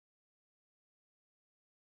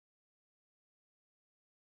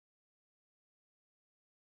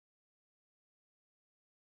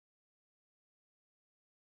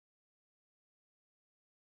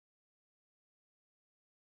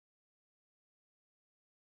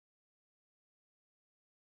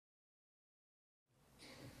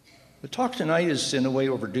The talk tonight is in a way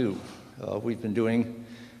overdue. We've been doing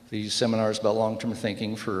these seminars about long-term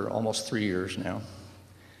thinking for almost 3 years now,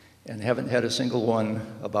 and haven't had a single one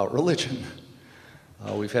about religion.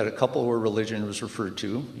 We've had a couple where religion was referred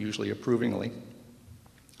to, usually approvingly,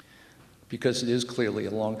 because it is clearly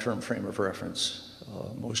a long-term frame of reference.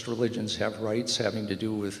 Most religions have rites having to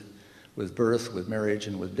do with birth, with marriage,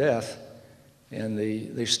 and with death, and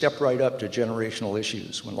they step right up to generational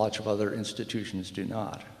issues when lots of other institutions do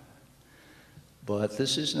not. But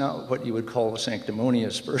this is not what you would call a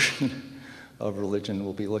sanctimonious version of religion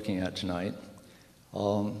we'll be looking at tonight.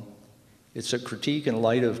 It's a critique in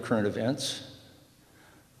light of current events.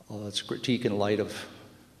 It's a critique in light of,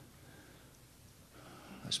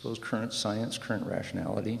 I suppose, current science, current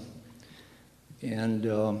rationality.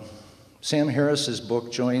 And Sam Harris's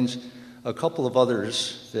book joins a couple of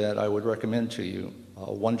others that I would recommend to you.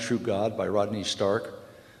 One True God by Rodney Stark.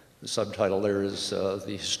 The subtitle there is The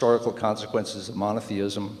Historical Consequences of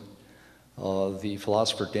Monotheism. The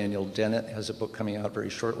philosopher Daniel Dennett has a book coming out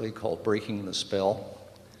very shortly called Breaking the Spell.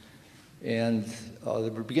 And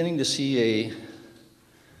we're beginning to see a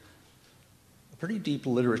pretty deep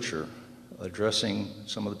literature addressing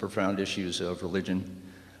some of the profound issues of religion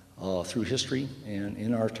through history and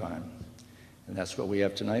in our time. And that's what we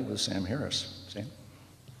have tonight with Sam Harris. Sam?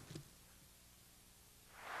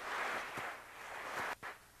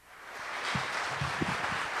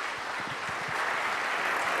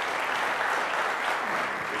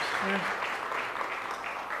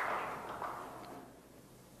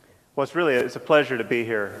 Well, it's a pleasure to be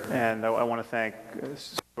here, and I want to thank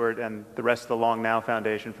Stewart and the rest of the Long Now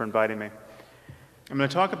Foundation for inviting me. I'm going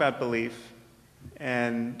to talk about belief,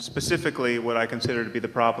 and specifically what I consider to be the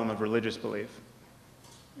problem of religious belief.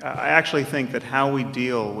 I actually think that how we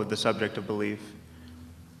deal with the subject of belief,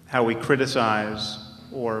 how we criticize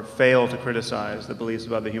or fail to criticize the beliefs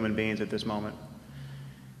of other human beings at this moment,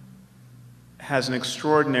 has an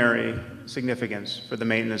extraordinary significance for the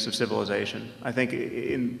maintenance of civilization. I think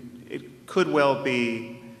it could well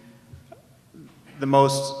be the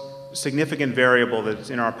most significant variable that's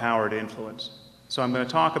in our power to influence. So I'm going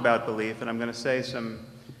to talk about belief, and I'm going to say some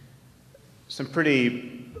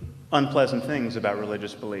pretty unpleasant things about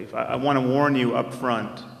religious belief. I want to warn you up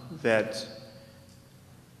front that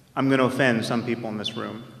I'm going to offend some people in this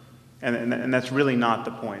room, and that's really not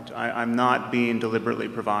the point. I'm not being deliberately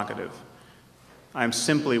provocative. I'm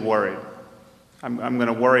simply worried. I'm going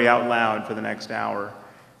to worry out loud for the next hour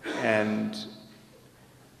and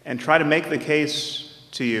try to make the case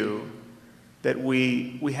to you that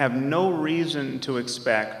we have no reason to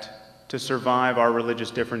expect to survive our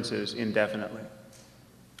religious differences indefinitely.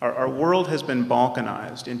 Our world has been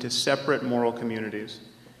balkanized into separate moral communities.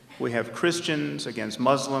 We have Christians against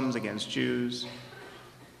Muslims, against Jews.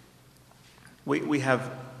 We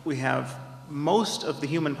have most of the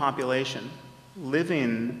human population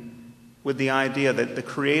living with the idea that the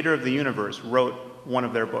creator of the universe wrote one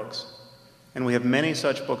of their books. And we have many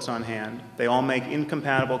such books on hand. They all make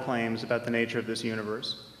incompatible claims about the nature of this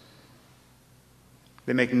universe.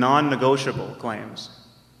 They make non-negotiable claims.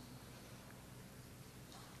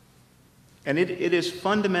 And it is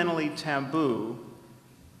fundamentally taboo,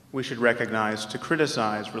 we should recognize, to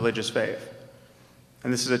criticize religious faith.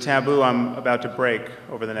 And this is a taboo I'm about to break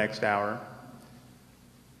over the next hour.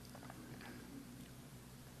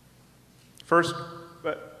 First,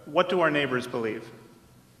 what do our neighbors believe?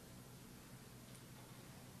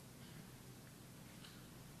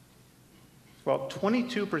 Well,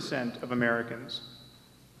 22% of Americans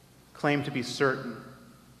claim to be certain,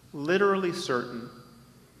 literally certain,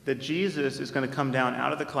 that Jesus is going to come down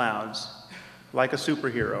out of the clouds like a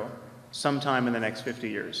superhero sometime in the next 50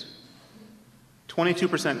 years.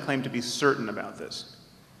 22% claim to be certain about this.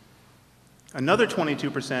 Another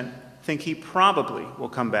 22% think he probably will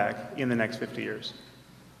come back in the next 50 years.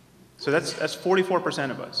 So that's 44%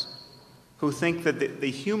 of us who think that the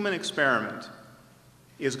human experiment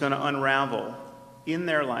is going to unravel in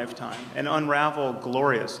their lifetime and unravel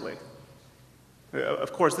gloriously.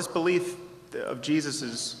 Of course, this belief of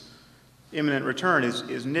Jesus' imminent return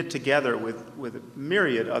is knit together with a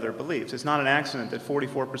myriad other beliefs. It's not an accident that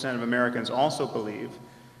 44% of Americans also believe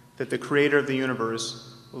that the creator of the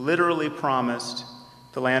universe literally promised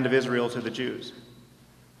the land of Israel to the Jews.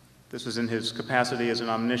 This was in his capacity as an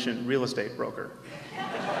omniscient real estate broker.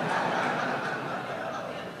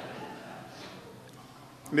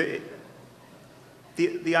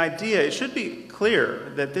 The idea, it should be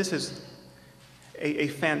clear that this is a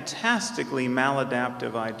fantastically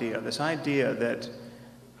maladaptive idea, this idea that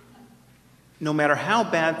no matter how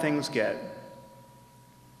bad things get,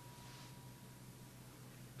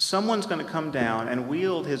 someone's going to come down and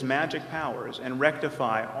wield his magic powers and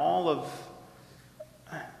rectify all of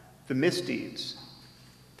the misdeeds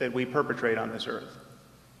that we perpetrate on this earth.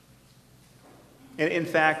 And in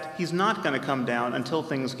fact, he's not going to come down until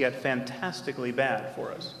things get fantastically bad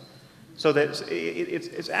for us. So that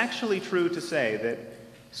it's actually true to say that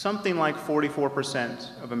something like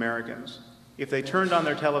 44% of Americans, if they turned on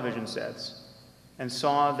their television sets and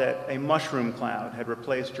saw that a mushroom cloud had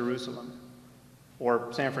replaced Jerusalem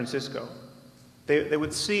or San Francisco, they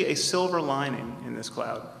would see a silver lining in this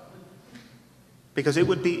cloud. Because it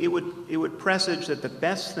would presage that the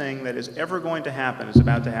best thing that is ever going to happen is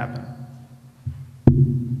about to happen.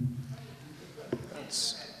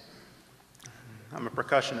 I'm a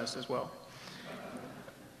percussionist as well.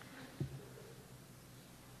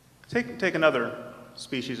 Take another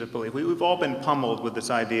species of belief. We've all been pummeled with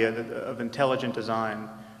this idea of intelligent design,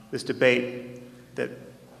 this debate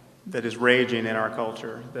that is raging in our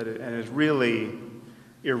culture, and is really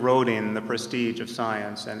eroding the prestige of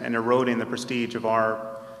science and eroding the prestige of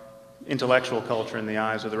our intellectual culture in the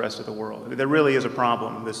eyes of the rest of the world. There really is a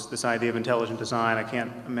problem, this idea of intelligent design. I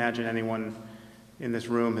can't imagine anyone in this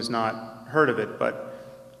room has not heard of it,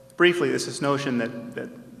 but briefly, it's this notion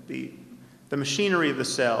that the machinery of the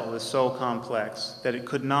cell is so complex that it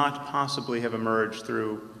could not possibly have emerged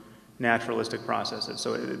through naturalistic processes.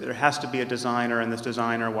 So there has to be a designer, and this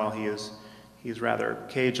designer, while he's rather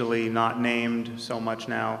cagily not named so much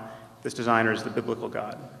now, this designer is the biblical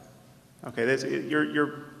God. Okay,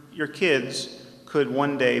 your kids could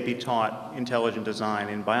one day be taught intelligent design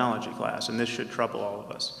in biology class, and this should trouble all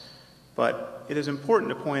of us. But it is important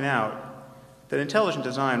to point out that intelligent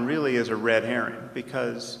design really is a red herring,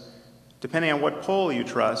 because depending on what poll you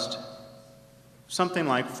trust, something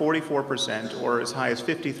like 44% or as high as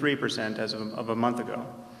 53% as of a month ago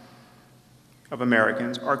of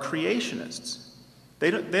Americans are creationists.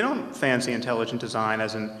 They don't fancy intelligent design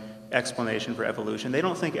as an explanation for evolution. They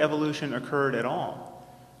don't think evolution occurred at all.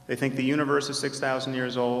 They think the universe is 6,000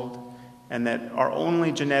 years old and that our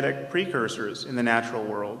only genetic precursors in the natural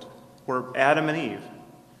world were Adam and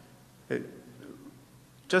Eve.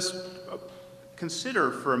 Just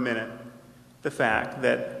consider for a minute the fact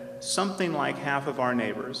that something like half of our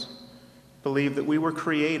neighbors believe that we were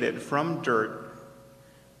created from dirt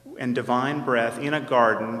and divine breath in a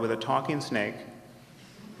garden with a talking snake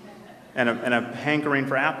and a hankering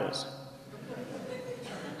for apples.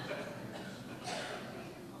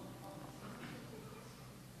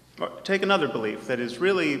 Take another belief that is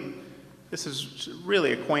really, this is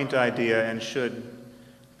really a quaint idea and should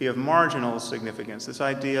be of marginal significance. This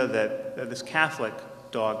idea that this Catholic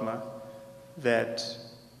dogma that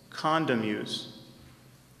condom use,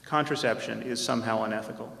 contraception, is somehow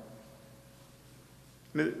unethical.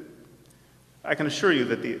 I can assure you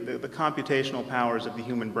that the computational powers of the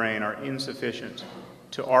human brain are insufficient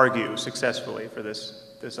to argue successfully for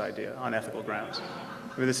this idea on ethical grounds.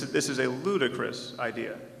 I mean, this is a ludicrous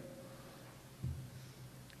idea.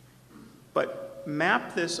 But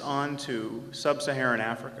map this onto sub-Saharan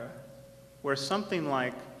Africa, where something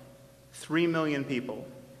like 3 million people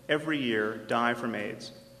every year die from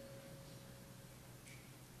AIDS.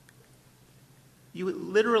 You would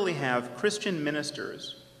literally have Christian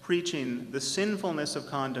ministers preaching the sinfulness of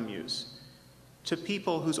condom use to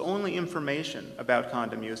people whose only information about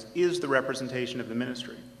condom use is the representation of the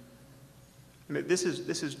ministry. I mean, this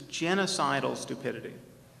is genocidal stupidity.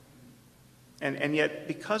 And yet,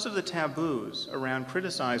 because of the taboos around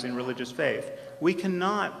criticizing religious faith, we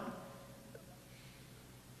cannot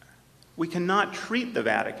treat the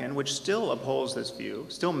Vatican, which still upholds this view,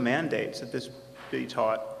 still mandates that this be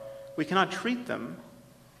taught, we cannot treat them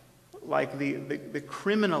like the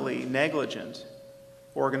criminally negligent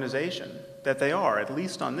organization that they are, at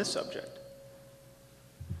least on this subject.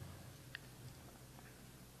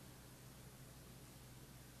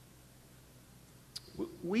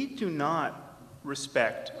 We do not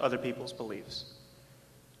respect other people's beliefs.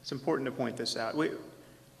 It's important to point this out.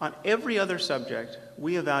 On every other subject,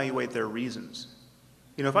 we evaluate their reasons.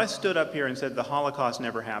 You know, if I stood up here and said the Holocaust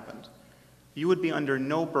never happened, you would be under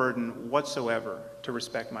no burden whatsoever to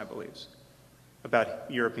respect my beliefs about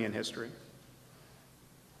European history.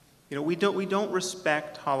 You know, we don't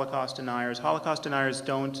respect Holocaust deniers. Holocaust deniers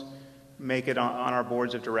don't make it on our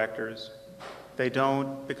boards of directors. They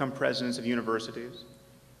don't become presidents of universities.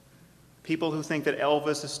 People who think that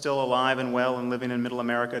Elvis is still alive and well and living in Middle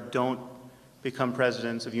America don't become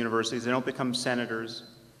presidents of universities. They don't become senators.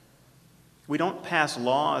 We don't pass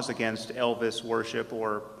laws against Elvis worship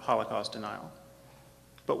or Holocaust denial.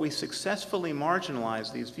 But we successfully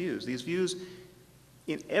marginalize these views. These views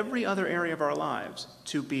in every other area of our lives,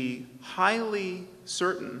 to be highly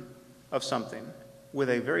certain of something with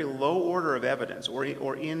a very low order of evidence, or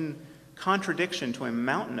in contradiction to a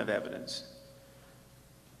mountain of evidence,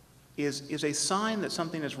 is a sign that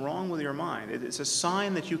something is wrong with your mind. It's a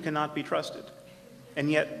sign that you cannot be trusted. And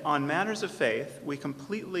yet, on matters of faith, we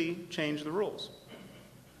completely change the rules.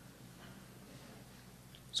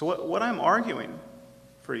 So what I'm arguing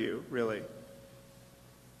for you, really,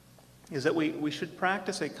 is that we should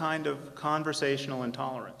practice a kind of conversational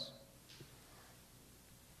intolerance.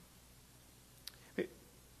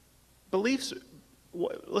 Beliefs,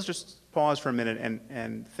 let's just pause for a minute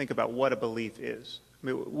and think about what a belief is. I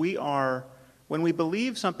mean, when we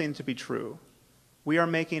believe something to be true, we are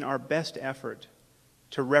making our best effort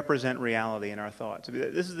to represent reality in our thoughts. I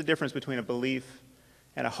mean, this is the difference between a belief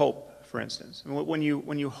and a hope, for instance. I mean, when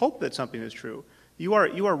you hope that something is true, you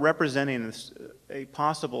are representing a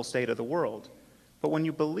possible state of the world. But when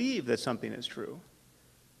you believe that something is true,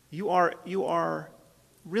 you are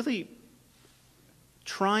really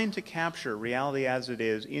trying to capture reality as it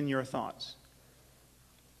is in your thoughts.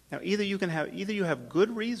 Now, either you have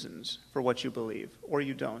good reasons for what you believe, or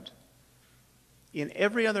you don't. In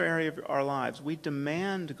every other area of our lives, we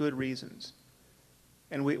demand good reasons.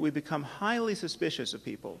 And we become highly suspicious of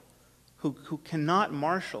people who cannot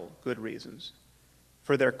marshal good reasons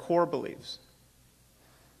for their core beliefs.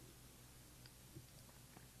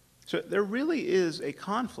 So there really is a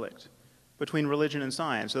conflict between religion and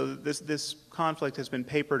science. So this conflict has been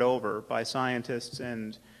papered over by scientists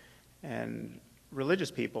and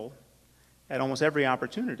religious people at almost every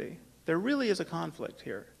opportunity. There really is a conflict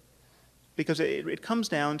here, because it comes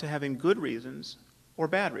down to having good reasons or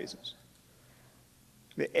bad reasons.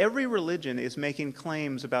 Every religion is making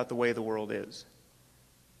claims about the way the world is.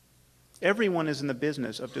 Everyone is in the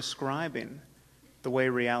business of describing the way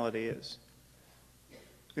reality is.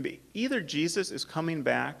 Either Jesus is coming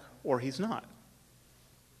back or he's not.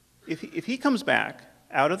 If he comes back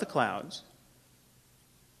out of the clouds,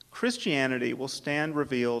 Christianity will stand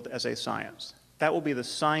revealed as a science. That will be the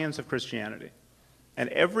science of Christianity. And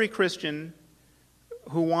every Christian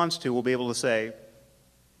who wants to will be able to say,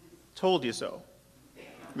 "Told you so."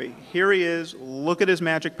 I mean, here he is, look at his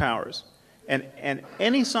magic powers. And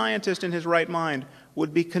any scientist in his right mind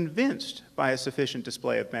would be convinced by a sufficient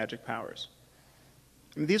display of magic powers.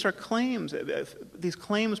 I mean, these are claims. These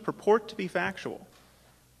claims purport to be factual.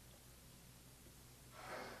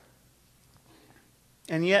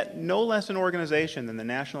 And yet, no less an organization than the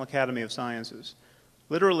National Academy of Sciences,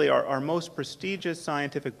 literally our most prestigious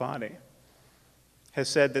scientific body, has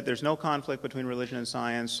said that there's no conflict between religion and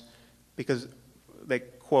science because they,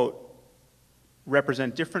 quote,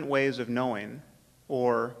 represent different ways of knowing,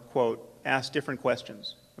 or, quote, ask different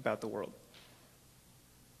questions about the world.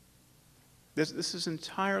 This is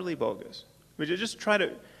entirely bogus. We just try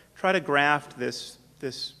to graft this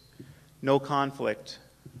no conflict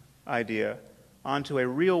idea onto a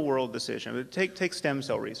real world decision. Take stem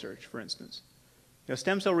cell research, for instance.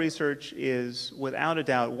 Stem cell research is, without a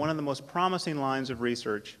doubt, one of the most promising lines of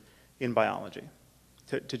research in biology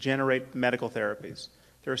to generate medical therapies.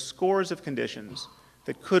 There are scores of conditions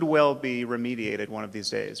that could well be remediated one of these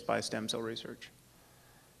days by stem cell research.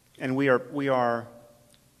 And we are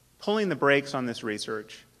pulling the brakes on this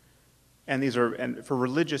research, and for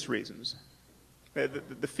religious reasons. The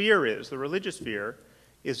religious fear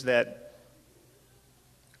is that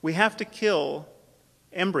we have to kill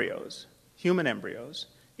embryos, human embryos,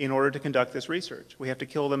 in order to conduct this research. We have to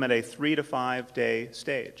kill them at a 3 to 5 day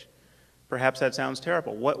stage. Perhaps that sounds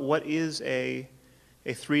terrible. What is a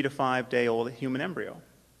 3 to 5 day old human embryo?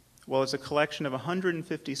 Well, it's a collection of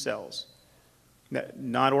 150 cells,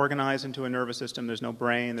 not organized into a nervous system. There's no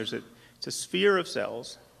brain. It's a sphere of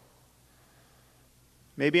cells.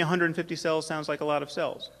 Maybe 150 cells sounds like a lot of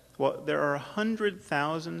cells. Well, there are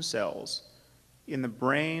 100,000 cells in the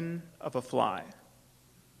brain of a fly.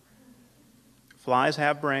 Flies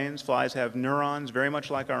have brains. Flies have neurons, very much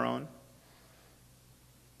like our own.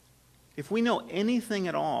 If we know anything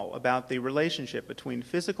at all about the relationship between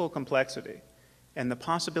physical complexity and the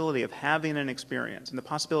possibility of having an experience and the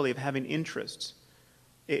possibility of having interests,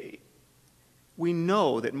 we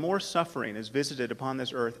know that more suffering is visited upon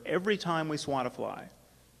this earth every time we swat a fly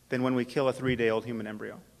than when we kill a 3-day-old human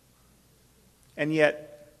embryo. And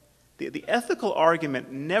yet, the ethical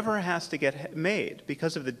argument never has to get made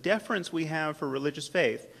because of the deference we have for religious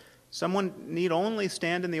faith. Someone need only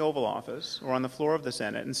stand in the Oval Office or on the floor of the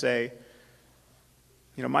Senate and say,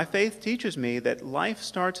 my faith teaches me that life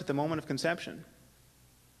starts at the moment of conception.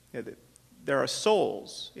 There are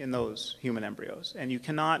souls in those human embryos, and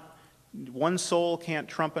one soul can't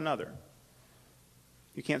trump another.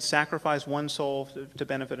 You can't sacrifice one soul to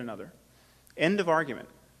benefit another. End of argument.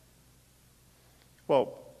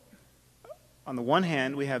 Well, on the one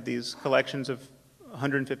hand, we have these collections of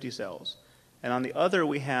 150 cells. And on the other,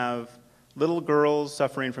 we have little girls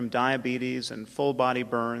suffering from diabetes and full-body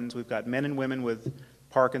burns. We've got men and women with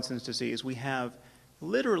Parkinson's disease. We have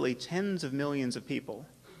literally tens of millions of people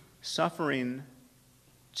suffering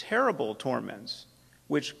terrible torments,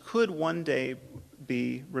 which could one day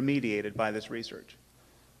be remediated by this research.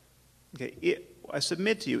 Okay, I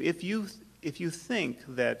submit to you, if you think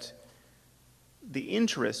that the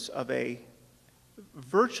interests of a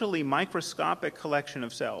virtually microscopic collection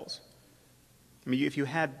of cells, I mean, if you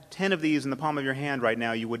had 10 of these in the palm of your hand right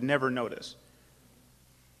now, you would never notice.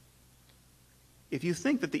 If you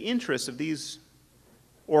think that the interests of these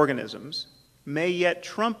organisms may yet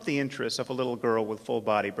trump the interests of a little girl with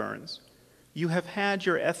full-body burns, you have had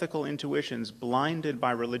your ethical intuitions blinded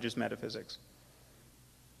by religious metaphysics.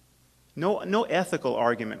 No ethical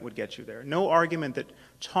argument would get you there. No argument that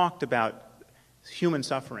talked about human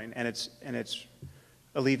suffering and its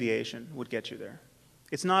alleviation would get you there.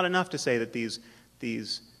 It's not enough to say that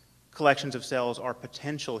these collections of cells are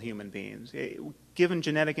potential human beings. Given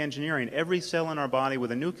genetic engineering, every cell in our body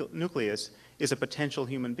with a nucleus is a potential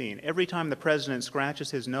human being. Every time the president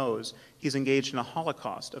scratches his nose, he's engaged in a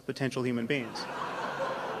holocaust of potential human beings.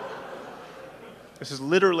 This is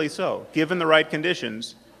literally so. Given the right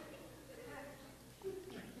conditions,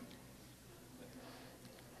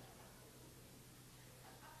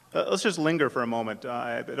 let's just linger for a moment.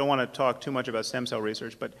 I don't want to talk too much about stem cell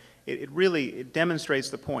research, but it really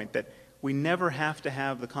demonstrates the point that we never have to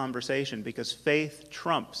have the conversation because faith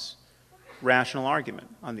trumps rational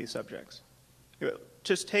argument on these subjects.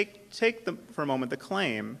 Just take for a moment the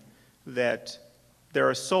claim that there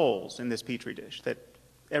are souls in this petri dish, that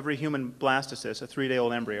every human blastocyst, a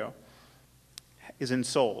 3-day-old embryo, is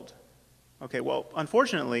ensouled. Okay, well,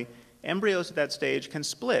 unfortunately, embryos at that stage can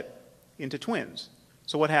split into twins.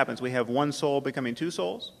 So what happens? We have one soul becoming 2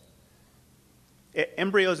 souls.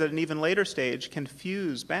 Embryos at an even later stage can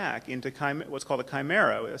fuse back into what's called a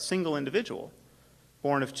chimera, a single individual,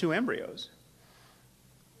 born of 2 embryos.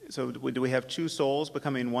 So do we have 2 souls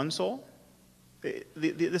becoming 1 soul?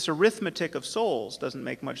 This arithmetic of souls doesn't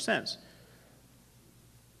make much sense.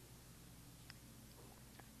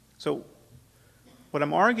 So what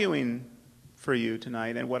I'm arguing for you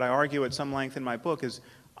tonight, and what I argue at some length in my book, is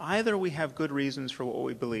either we have good reasons for what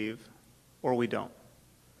we believe, or we don't.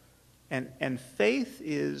 And faith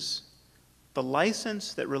is the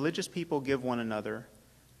license that religious people give one another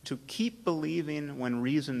to keep believing when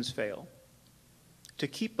reasons fail, to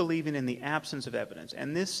keep believing in the absence of evidence.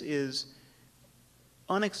 And this is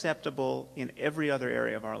unacceptable in every other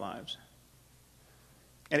area of our lives.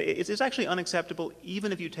 And it's actually unacceptable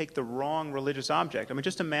even if you take the wrong religious object. I mean,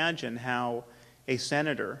 just imagine how a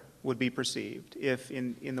senator would be perceived if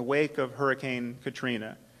in the wake of Hurricane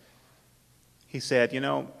Katrina, he said, you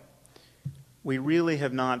know, we really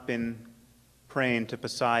have not been praying to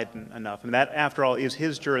Poseidon enough. And that, after all, is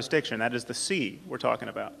his jurisdiction. That is the sea we're talking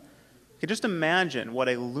about. You can just imagine what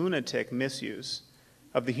a lunatic misuse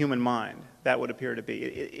of the human mind that would appear to be.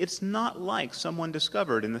 It's not like someone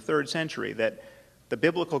discovered in the 3rd century that the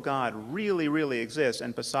biblical God really, really exists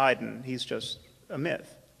and Poseidon, he's just a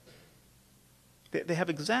myth. They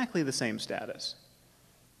have exactly the same status,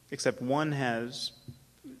 except one has,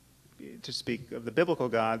 to speak of the biblical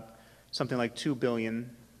God, something like 2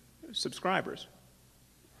 billion subscribers.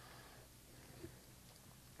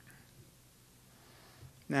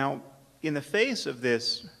 Now, in the face of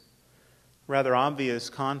this rather obvious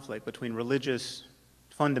conflict between religious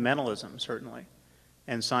fundamentalism, certainly,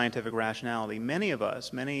 and scientific rationality, many of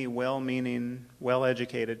us, many well-meaning,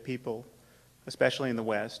 well-educated people, especially in the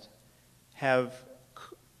West, have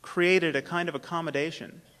created a kind of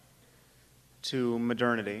accommodation to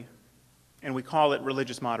modernity, and we call it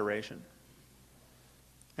religious moderation.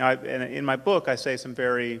 Now, in my book, I say some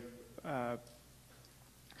very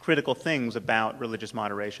critical things about religious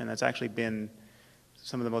moderation. That's actually been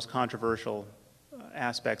some of the most controversial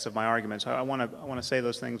aspects of my arguments. I want to say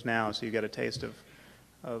those things now so you get a taste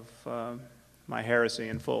of my heresy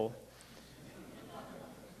in full.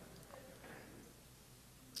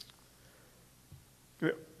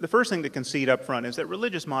 The first thing to concede up front is that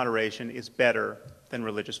religious moderation is better than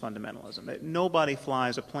religious fundamentalism. That nobody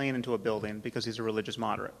flies a plane into a building because he's a religious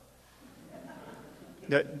moderate.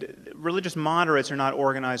 Religious moderates are not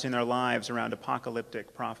organizing their lives around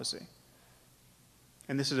apocalyptic prophecy.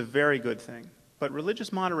 And this is a very good thing. But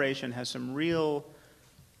religious moderation has some real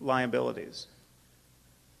liabilities.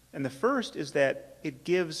 And the first is that it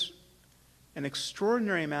gives an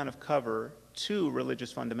extraordinary amount of cover to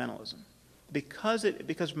religious fundamentalism.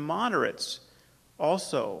 Because moderates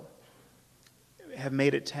also have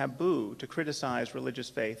made it taboo to criticize religious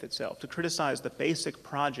faith itself, to criticize the basic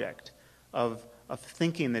project of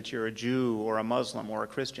thinking that you're a Jew or a Muslim or a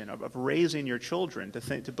Christian, of raising your children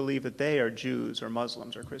to believe that they are Jews or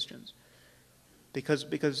Muslims or Christians.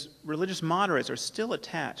 Because religious moderates are still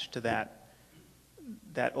attached to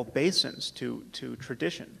that obeisance to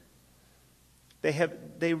tradition.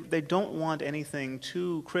 They don't want anything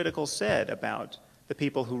too critical said about the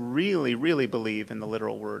people who really, really believe in the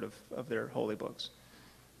literal word of their holy books.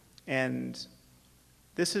 And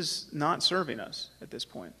this is not serving us at this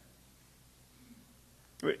point.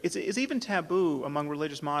 It's even taboo among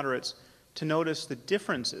religious moderates to notice the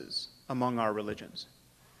differences among our religions.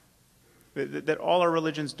 That all our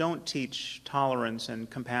religions don't teach tolerance and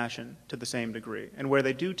compassion to the same degree. And where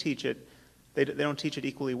they do teach it, they don't teach it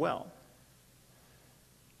equally well.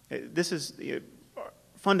 This is,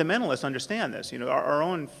 fundamentalists understand this. Our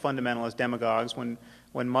own fundamentalist demagogues,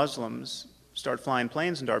 when Muslims start flying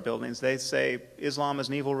planes into our buildings, they say Islam is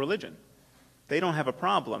an evil religion. They don't have a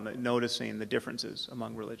problem noticing the differences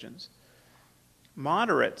among religions.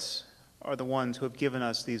 Moderates are the ones who have given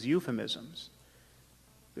us these euphemisms.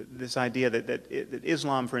 This idea that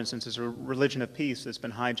Islam, for instance, is a religion of peace that's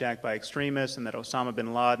been hijacked by extremists, and that Osama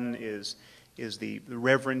bin Laden is the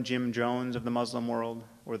Reverend Jim Jones of the Muslim world,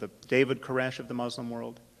 or the David Koresh of the Muslim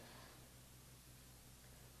world.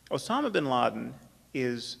 Osama bin Laden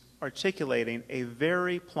is articulating a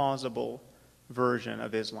very plausible version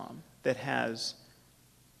of Islam that has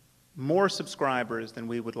more subscribers than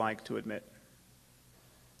we would like to admit.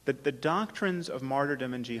 The doctrines of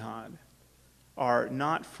martyrdom and jihad are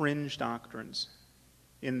not fringe doctrines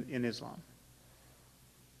in Islam.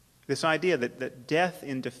 This idea that death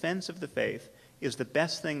in defense of the faith is the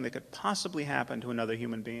best thing that could possibly happen to another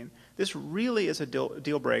human being, this really is a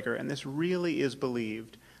deal breaker, and this really is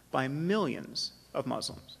believed by millions of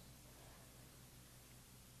Muslims.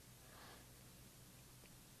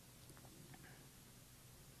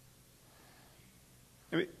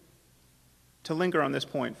 To linger on this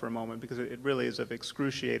point for a moment, because it really is of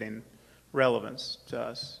excruciating relevance to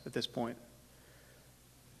us at this point.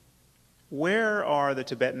 Where are the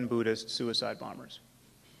Tibetan Buddhist suicide bombers?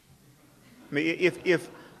 I mean,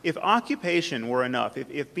 if occupation were enough,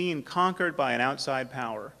 if being conquered by an outside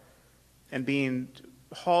power and being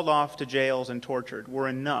hauled off to jails and tortured were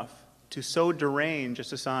enough to so derange a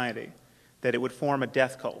society that it would form a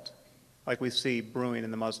death cult, like we see brewing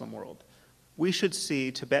in the Muslim world, we should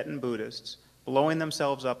see Tibetan Buddhists blowing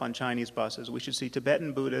themselves up on Chinese buses. We should see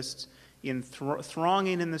Tibetan Buddhists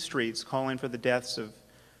thronging in the streets calling for the deaths of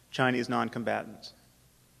Chinese non-combatants.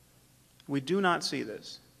 We do not see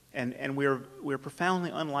this, and we're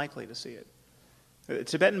profoundly unlikely to see it.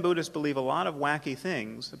 Tibetan Buddhists believe a lot of wacky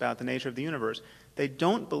things about the nature of the universe. They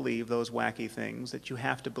don't believe those wacky things that you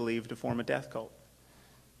have to believe to form a death cult.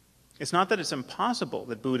 It's not that it's impossible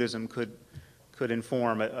that Buddhism could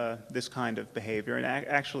inform this kind of behavior, and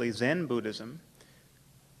actually Zen Buddhism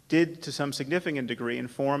did to some significant degree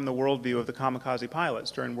inform the worldview of the kamikaze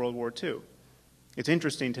pilots during World War II. It's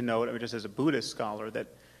interesting to note, just as a Buddhist scholar,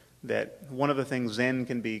 that one of the things Zen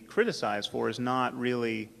can be criticized for is not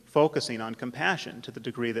really focusing on compassion to the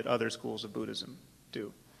degree that other schools of Buddhism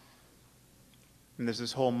do. And there's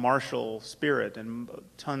this whole martial spirit and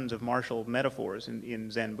tons of martial metaphors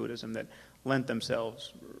in Zen Buddhism that lent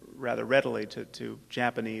themselves rather readily to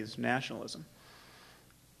Japanese nationalism.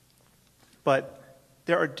 But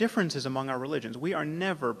there are differences among our religions. We are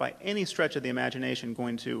never, by any stretch of the imagination,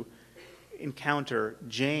 going to encounter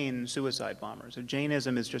Jain suicide bombers.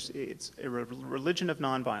 Jainism is it's a religion of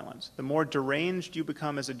nonviolence. The more deranged you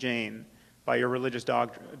become as a Jain by your religious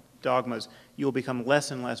dogmas, you'll become less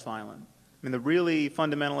and less violent. I mean, the really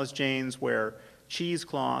fundamentalist Jains wear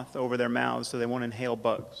cheesecloth over their mouths so they won't inhale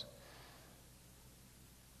bugs.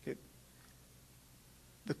 Okay.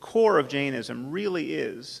 The core of Jainism really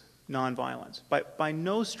is nonviolence. By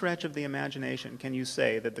no stretch of the imagination can you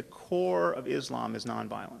say that the core of Islam is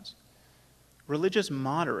nonviolence. Religious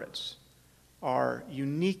moderates are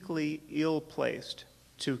uniquely ill-placed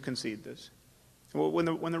to concede this. When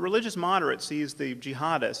the religious moderate sees the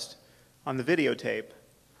jihadist on the videotape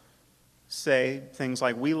say things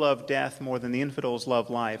like, "We love death more than the infidels love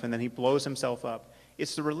life," and then he blows himself up,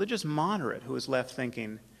 it's the religious moderate who is left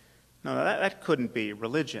thinking, no, that couldn't be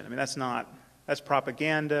religion. I mean, that's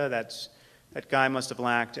propaganda, that guy must have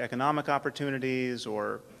lacked economic opportunities,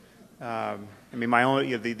 or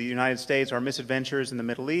the United States, our misadventures in the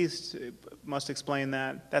Middle East must explain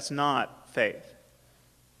that. That's not faith.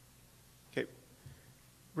 Okay.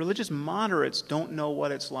 Religious moderates don't know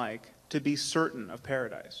what it's like to be certain of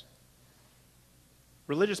paradise.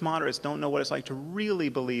 Religious moderates don't know what it's like to really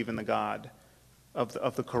believe in the God of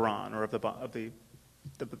the Quran or of the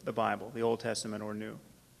Bible, the Old Testament or New.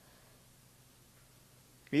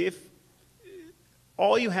 If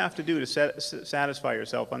all you have to do to satisfy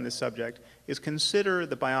yourself on this subject is consider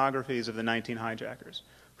the biographies of the 19 hijackers.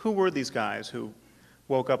 Who were these guys who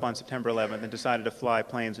woke up on September 11th and decided to fly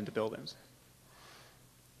planes into buildings?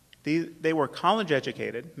 They were college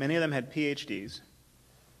educated. Many of them had PhDs.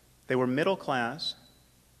 They were middle class.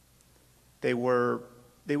 These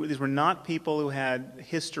were not people who had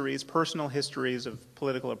personal histories of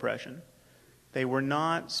political oppression. They were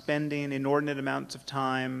not spending inordinate amounts of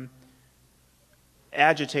time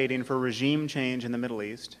agitating for regime change in the Middle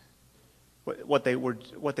East. What they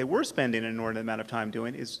were spending an inordinate amount of time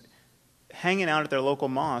doing is hanging out at their local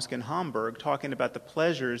mosque in Hamburg talking about the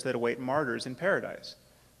pleasures that await martyrs in paradise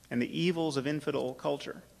and the evils of infidel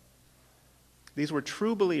culture. These were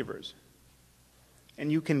true believers.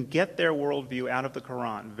 And you can get their worldview out of the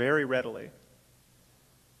Quran very readily.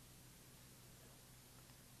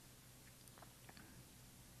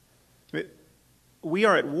 We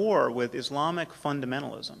are at war with Islamic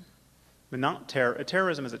fundamentalism, but not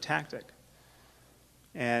terrorism is a tactic.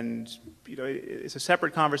 And it's a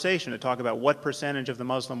separate conversation to talk about what percentage of the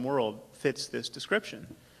Muslim world fits this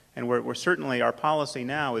description. And we're certainly, our policy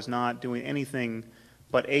now is not doing anything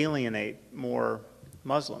but alienate more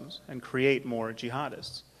Muslims and create more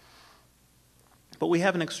jihadists. But we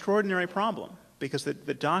have an extraordinary problem because the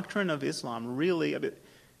doctrine of Islam really,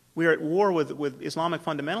 we are at war with Islamic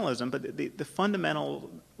fundamentalism, but the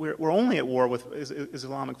fundamental, we're only at war with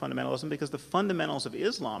Islamic fundamentalism because the fundamentals of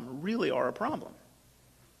Islam really are a problem.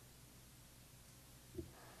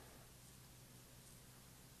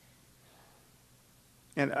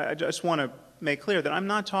 And I just want to make clear that I'm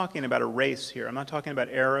not talking about a race here. I'm not talking about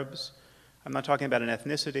Arabs. I'm not talking about an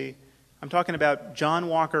ethnicity. I'm talking about John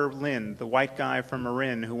Walker Lynn, the white guy from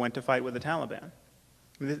Marin who went to fight with the Taliban.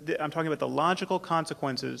 I'm talking about the logical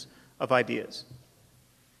consequences of ideas.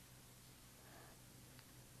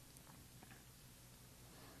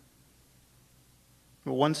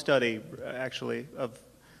 One study, actually, of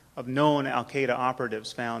known al-Qaeda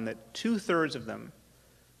operatives found that 2/3 of them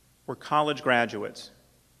were college graduates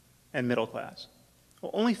and middle class.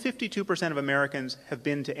 Well, only 52% of Americans have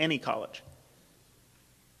been to any college.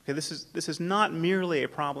 Okay, this is not merely a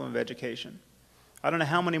problem of education. I don't know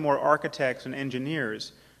how many more architects and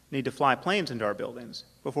engineers need to fly planes into our buildings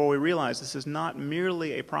before we realize this is not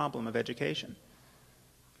merely a problem of education.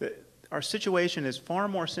 Our situation is far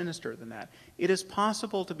more sinister than that. It is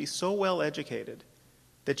possible to be so well educated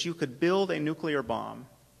that you could build a nuclear bomb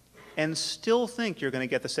and still think you're going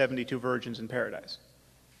to get the 72 virgins in paradise.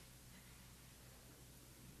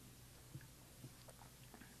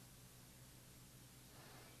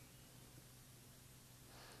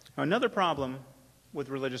 Now, another problem with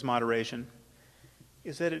religious moderation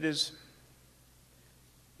is that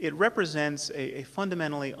it represents a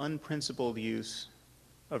fundamentally unprincipled use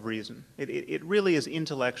of reason. It really is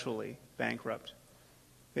intellectually bankrupt.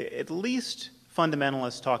 At least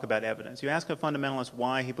fundamentalists talk about evidence. You ask a fundamentalist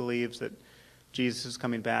why he believes that Jesus is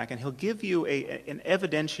coming back, and he'll give you an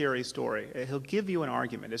evidentiary story. He'll give you an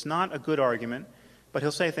argument. It's not a good argument, but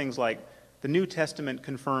he'll say things like, the New Testament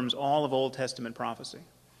confirms all of Old Testament prophecy,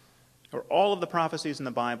 or all of the prophecies in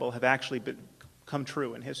the Bible have actually come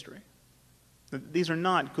true in history. These are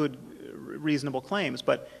not good, reasonable claims,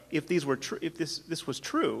 but if this was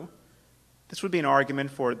true, this would be an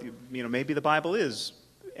argument for, maybe the Bible is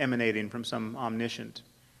emanating from some omniscient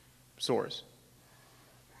source.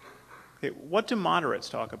 Okay, what do moderates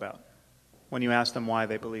talk about when you ask them why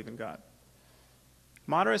they believe in God?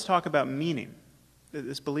 Moderates talk about meaning.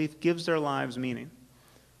 This belief gives their lives meaning.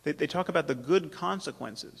 They talk about the good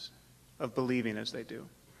consequences of believing as they do.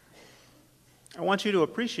 I want you to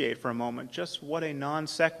appreciate for a moment just what a non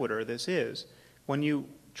sequitur this is when you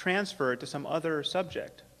transfer it to some other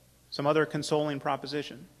subject, some other consoling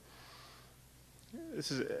proposition.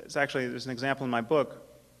 There's an example in my book.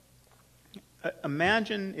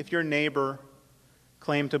 Imagine if your neighbor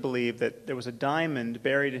claimed to believe that there was a diamond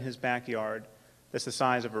buried in his backyard that's the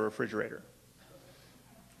size of a refrigerator.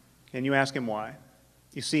 And you ask him why.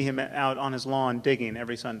 You see him out on his lawn digging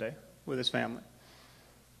every Sunday with his family.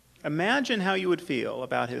 Imagine how you would feel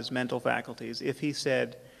about his mental faculties if he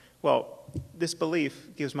said, well, this belief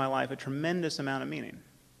gives my life a tremendous amount of meaning.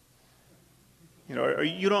 Or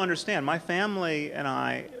you don't understand. My family and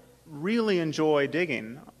I really enjoy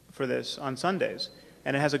digging for this on Sundays,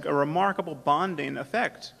 and it has a remarkable bonding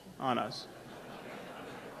effect on us.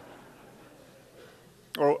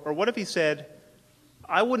 Or what if he said,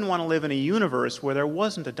 I wouldn't want to live in a universe where there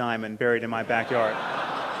wasn't a diamond buried in my backyard.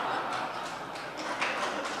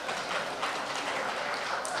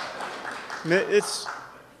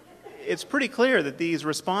 It's pretty clear that these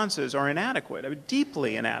responses are inadequate, I mean,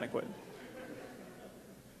 deeply inadequate.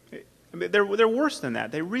 I mean, they're worse than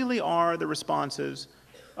that. They really are the responses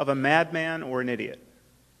of a madman or an idiot.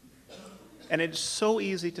 And it's so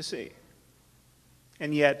easy to see.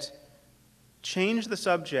 And yet, change the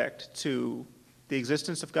subject to the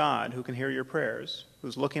existence of God who can hear your prayers,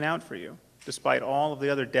 who's looking out for you, despite all of the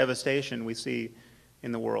other devastation we see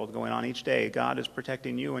in the world going on each day. God is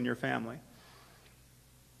protecting you and your family.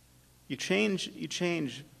 You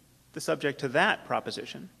change the subject to that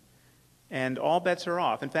proposition, and all bets are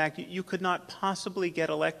off. In fact, you could not possibly get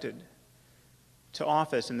elected to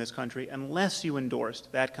office in this country unless you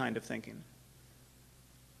endorsed that kind of thinking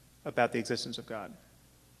about the existence of God.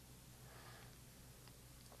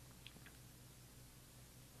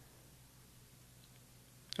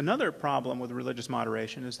 Another problem with religious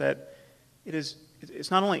moderation is that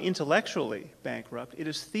it's not only intellectually bankrupt, it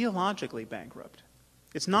is theologically bankrupt.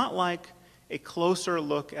 It's not like a closer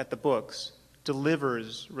look at the books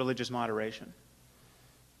delivers religious moderation.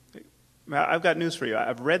 I've got news for you.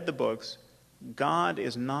 I've read the books. God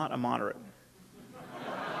is not a moderate.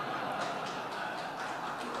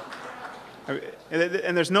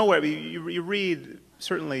 And there's nowhere, you read,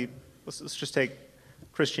 certainly, let's just take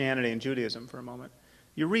Christianity and Judaism for a moment.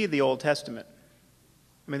 You read the Old Testament.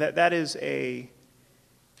 I mean, that is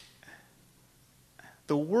the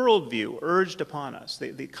worldview urged upon us,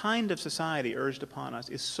 the kind of society urged upon us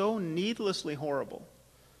is so needlessly horrible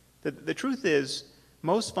that the truth is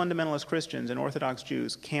most fundamentalist Christians and Orthodox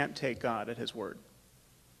Jews can't take God at his word.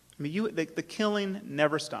 I mean, the killing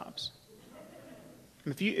never stops.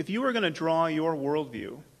 If you were going to draw your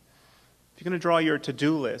worldview, if you're going to draw your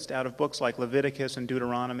to-do list out of books like Leviticus and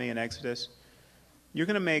Deuteronomy and Exodus, you're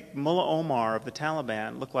going to make Mullah Omar of the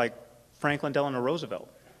Taliban look like Franklin Delano Roosevelt.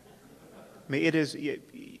 I mean,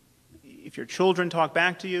 if your children talk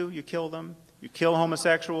back to you, you kill them. You kill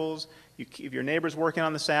homosexuals. If your neighbor's working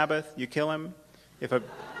on the Sabbath, you kill him.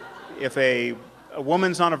 If a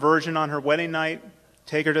woman's on a virgin on her wedding night,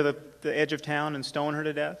 take her to the edge of town and stone her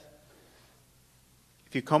to death.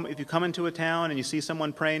 If you come into a town and you see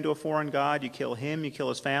someone praying to a foreign god, you kill him, you kill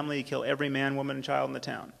his family, you kill every man, woman, and child in the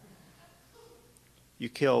town. You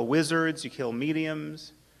kill wizards, you kill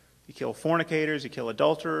mediums, you kill fornicators, you kill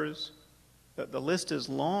adulterers. The list is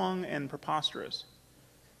long and preposterous.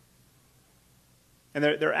 And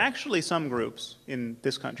there are actually some groups in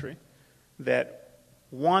this country that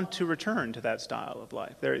want to return to that style of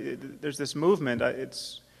life. There's this movement,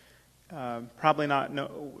 it's probably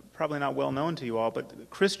not well known to you all, but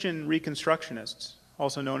Christian Reconstructionists,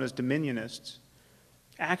 also known as Dominionists,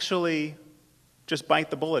 actually just bite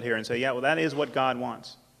the bullet here and say, yeah, well, that is what God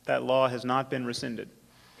wants. That law has not been rescinded.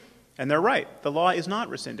 And they're right. The law is not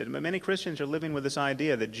rescinded. But many Christians are living with this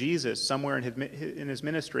idea that Jesus, somewhere in his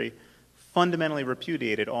ministry, fundamentally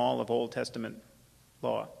repudiated all of Old Testament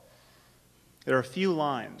law. There are a few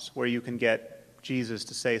lines where you can get Jesus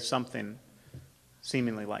to say something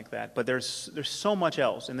seemingly like that. But there's so much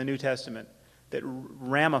else in the New Testament that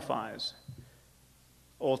ramifies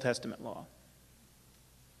Old Testament law.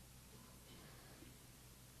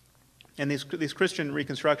 And these Christian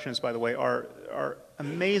Reconstructionists, by the way, are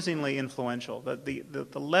amazingly influential.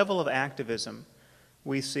 The level of activism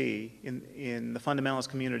we see in the fundamentalist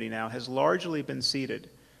community now has largely been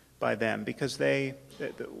seeded by them because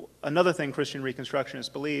another thing Christian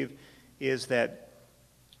Reconstructionists believe is that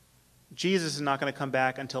Jesus is not going to come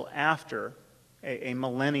back until after a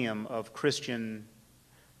millennium of Christian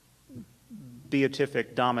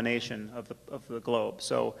beatific domination of the globe.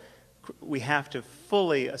 So we have to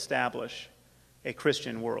fully establish a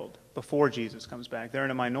Christian world before Jesus comes back. They're in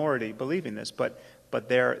a minority believing this, but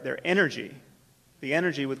their energy, the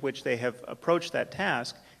energy with which they have approached that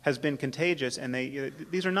task, has been contagious. And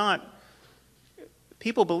these are not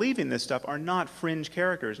people believing this stuff are not fringe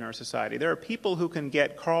characters in our society. There are people who can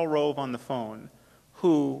get Karl Rove on the phone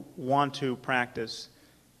who want to practice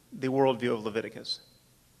the worldview of Leviticus,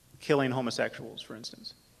 killing homosexuals, for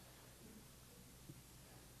instance.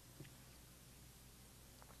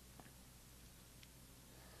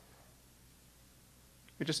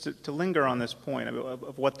 Just to linger on this point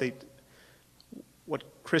of what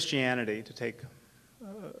Christianity, to take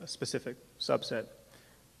a specific subset,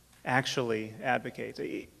 actually advocates.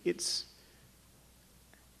 It's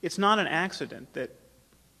not an accident that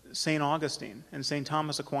St. Augustine and St.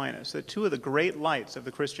 Thomas Aquinas, the two of the great lights of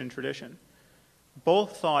the Christian tradition,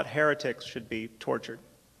 both thought heretics should be tortured.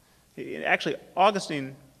 Actually,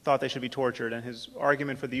 Augustine thought they should be tortured, and his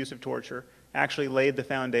argument for the use of torture actually laid the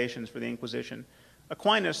foundations for the Inquisition.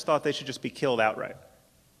 Aquinas thought they should just be killed outright.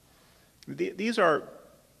 These are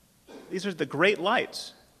the great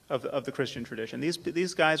lights of the Christian tradition.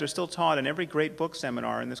 These guys are still taught in every great book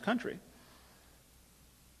seminar in this country.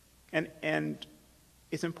 And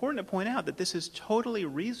it's important to point out that this is totally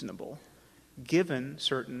reasonable given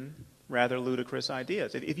certain rather ludicrous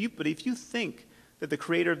ideas. But if you think that the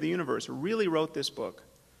creator of the universe really wrote this book,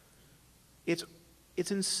 it's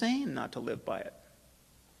insane not to live by it.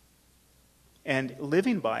 And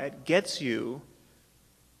living by it gets you,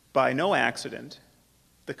 by no accident,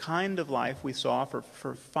 the kind of life we saw for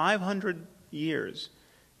 500 years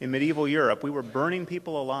in medieval Europe. We were burning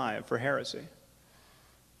people alive for heresy.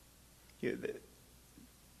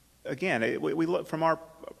 Again, we look from our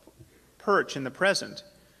perch in the present,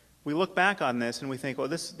 we look back on this and we think, oh,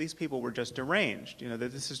 these people were just deranged.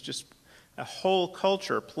 That this is just a whole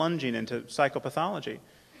culture plunging into psychopathology.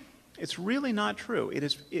 It's really not true.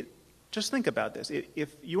 Just think about this.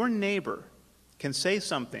 If your neighbor can say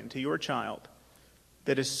something to your child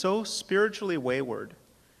that is so spiritually wayward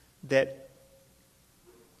that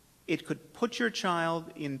it could put your child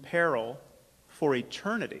in peril for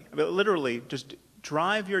eternity, I mean, literally just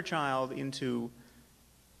drive your child into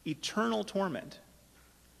eternal torment,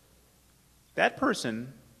 that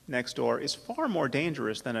person next door is far more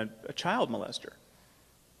dangerous than a child molester.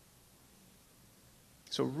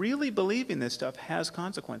 So really believing this stuff has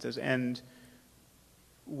consequences, and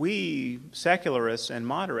we secularists and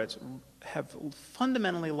moderates have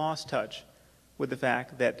fundamentally lost touch with the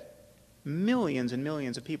fact that millions and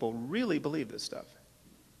millions of people really believe this stuff.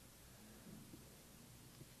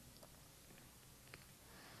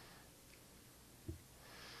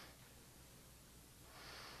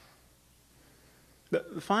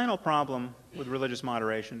 The final problem with religious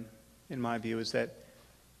moderation, in my view, is that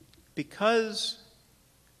because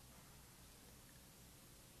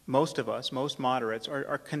most of us, most moderates,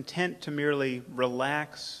 are content to merely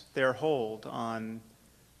relax their hold on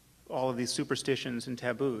all of these superstitions and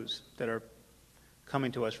taboos that are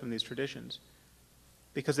coming to us from these traditions.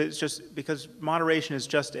 Because moderation is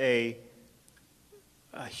just a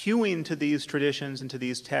hewing to these traditions and to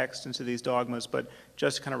these texts and to these dogmas, but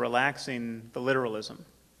just kind of relaxing the literalism.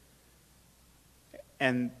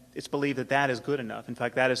 And it's believed that that is good enough. In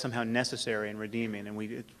fact, that is somehow necessary and redeeming,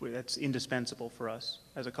 and that's indispensable for us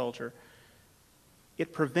as a culture.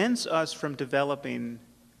 It prevents us from developing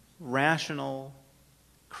rational,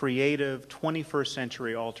 creative, 21st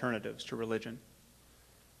century alternatives to religion.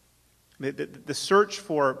 The search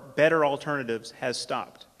for better alternatives has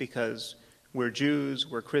stopped because we're Jews,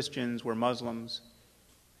 we're Christians, we're Muslims,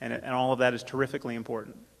 and all of that is terrifically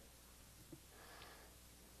important.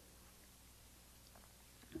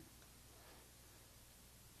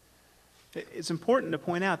 It's important to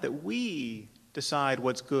point out that we decide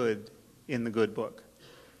what's good in the good book.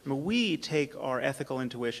 I mean, we take our ethical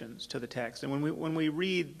intuitions to the text. And when we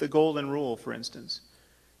read the Golden Rule, for instance,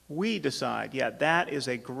 we decide, yeah, that is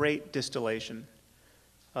a great distillation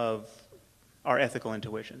of our ethical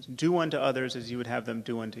intuitions. Do unto others as you would have them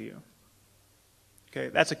do unto you. Okay,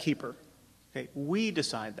 that's a keeper. Okay, we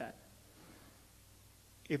decide that.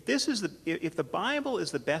 If the Bible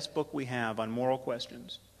is the best book we have on moral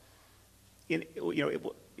questions, if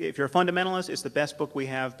you're a fundamentalist, it's the best book we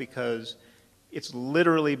have because it's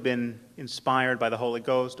literally been inspired by the Holy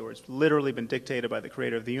Ghost, or it's literally been dictated by the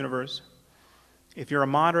creator of the universe. If you're a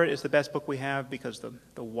moderate, it's the best book we have because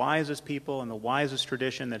the wisest people and the wisest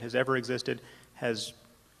tradition that has ever existed has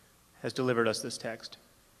delivered us this text.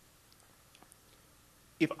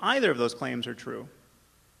 If either of those claims are true,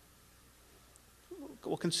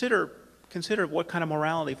 well, consider what kind of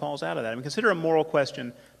morality falls out of that. I mean, consider a moral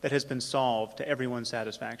question that has been solved to everyone's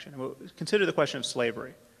satisfaction. Consider the question of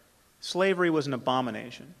slavery. Slavery was an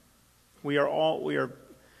abomination. We are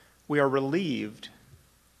relieved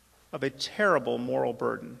of a terrible moral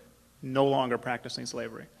burden, no longer practicing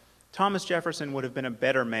slavery. Thomas Jefferson would have been a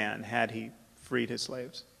better man had he freed his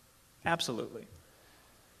slaves. Absolutely.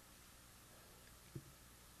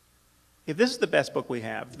 If this is the best book we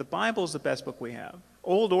have, if the Bible is the best book we have,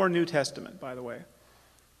 Old or New Testament, by the way,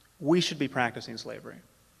 we should be practicing slavery.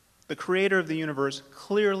 The creator of the universe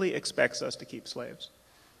clearly expects us to keep slaves.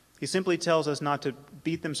 He simply tells us not to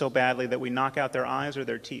beat them so badly that we knock out their eyes or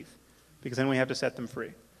their teeth, because then we have to set them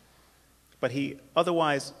free. But he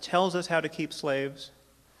otherwise tells us how to keep slaves.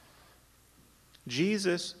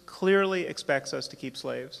 Jesus clearly expects us to keep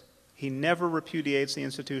slaves. He never repudiates the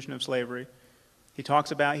institution of slavery. He talks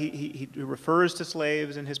about, he refers to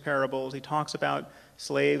slaves in his parables. He talks about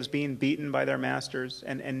slaves being beaten by their masters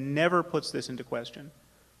and never puts this into question.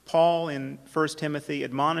 Paul in 1 Timothy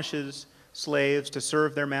admonishes slaves to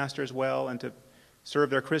serve their masters well and to serve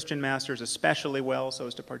their Christian masters especially well so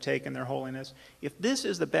as to partake in their holiness. If this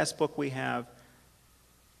is the best book we have,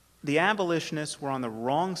 the abolitionists were on the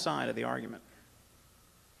wrong side of the argument.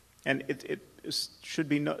 And it should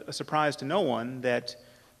be a surprise to no one that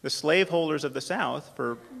the slaveholders of the South,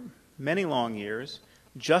 for many long years,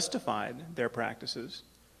 justified their practices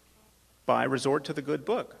by resort to the good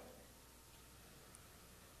book.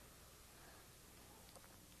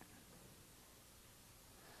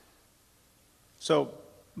 So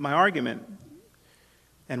my argument,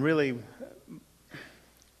 and really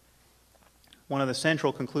one of the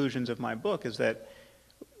central conclusions of my book, is that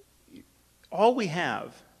all we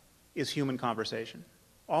have is human conversation.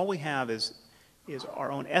 All we have is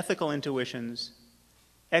our own ethical intuitions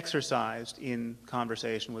exercised in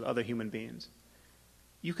conversation with other human beings.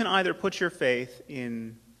 You can either put your faith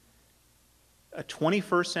in a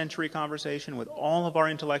 21st century conversation with all of our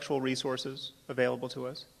intellectual resources available to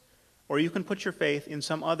us, or you can put your faith in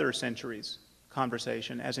some other century's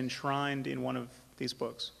conversation as enshrined in one of these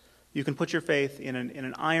books. You can put your faith in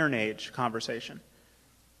an Iron Age conversation,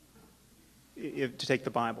 to take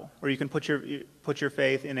the Bible, or you can put your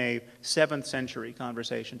faith in a 7th century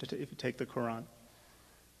conversation if you take the Quran.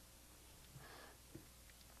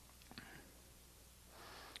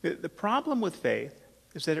 The problem with faith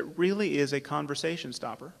is that it really is a conversation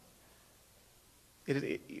stopper.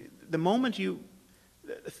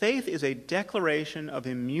 Faith is a declaration of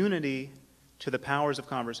immunity to the powers of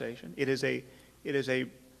conversation. It is a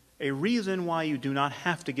reason why you do not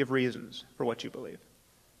have to give reasons for what you believe.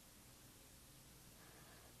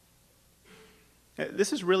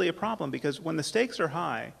 This is really a problem because when the stakes are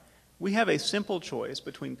high, we have a simple choice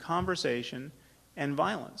between conversation and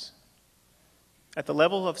violence. At the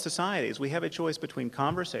level of societies, we have a choice between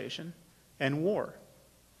conversation and war.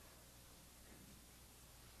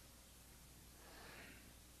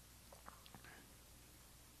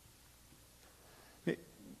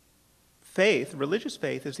 Faith, religious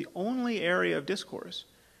faith, is the only area of discourse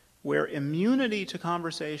where immunity to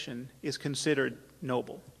conversation is considered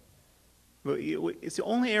noble. It's the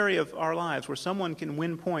only area of our lives where someone can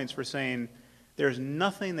win points for saying, there's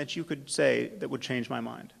nothing that you could say that would change my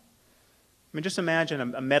mind. I mean, just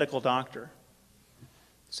imagine a medical doctor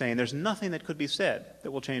saying, there's nothing that could be said that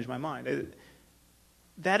will change my mind.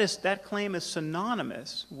 That claim is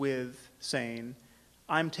synonymous with saying,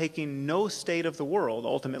 I'm taking no state of the world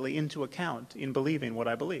ultimately into account in believing what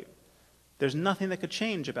I believe. There's nothing that could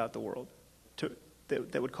change about the world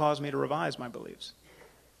that would cause me to revise my beliefs.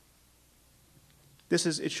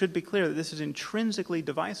 It should be clear that this is intrinsically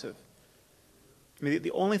divisive. I mean,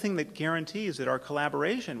 the only thing that guarantees that our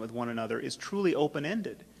collaboration with one another is truly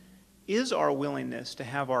open-ended is our willingness to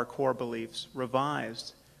have our core beliefs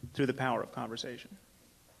revised through the power of conversation.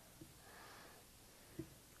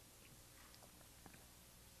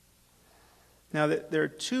 Now, there are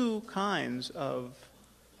two kinds of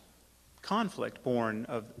conflict born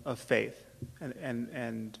of faith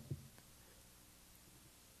and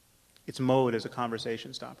its mode as a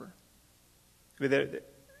conversation stopper. I mean,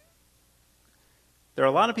 there are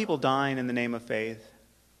a lot of people dying in the name of faith,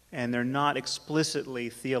 and they're not explicitly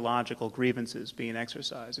theological grievances being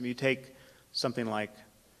exercised. I mean, you take something like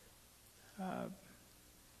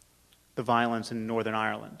the violence in Northern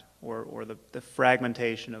Ireland, or the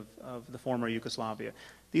fragmentation of the former Yugoslavia.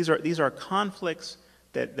 These are conflicts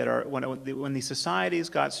that are, when the societies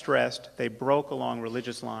got stressed, they broke along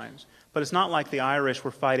religious lines. But it's not like the Irish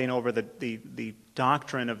were fighting over the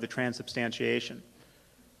doctrine of the transubstantiation.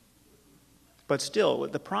 But still,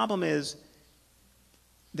 the problem is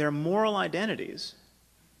their moral identities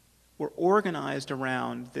were organized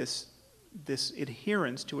around this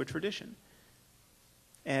adherence to a tradition.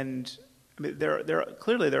 And I mean,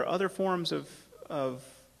 clearly there are other forms of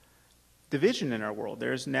division in our world.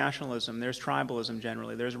 There's nationalism, there's tribalism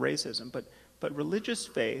generally, there's racism. But religious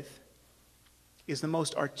faith is the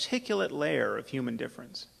most articulate layer of human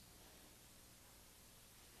difference.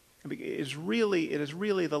 It is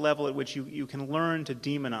really the level at which you can learn to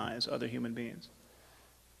demonize other human beings.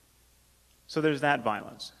 So there's that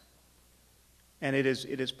violence. And it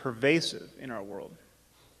is pervasive in our world.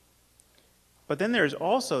 But then there's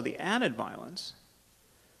also the added violence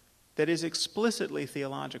that is explicitly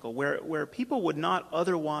theological, where people would not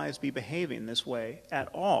otherwise be behaving this way at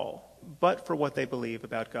all, but for what they believe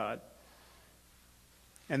about God.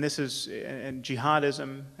 And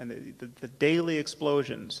jihadism and the daily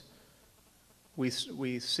explosions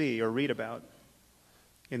we see or read about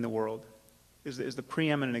in the world is the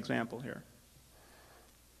preeminent example here.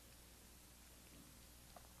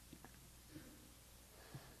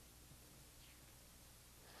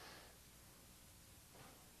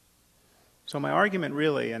 So my argument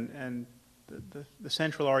really, and the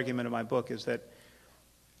central argument of my book, is that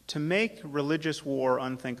to make religious war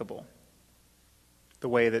unthinkable, the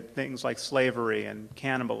way that things like slavery and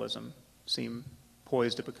cannibalism seem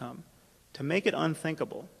poised to become, to make it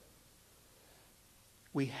unthinkable,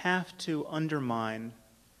 we have to undermine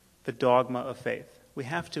the dogma of faith. We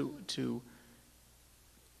have to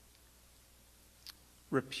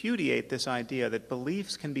repudiate this idea that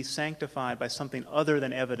beliefs can be sanctified by something other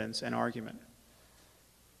than evidence and argument.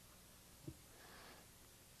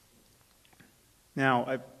 Now,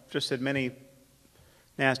 I've just said many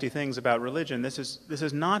nasty things about religion. This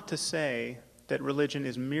is not to say that religion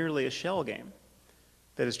is merely a shell game,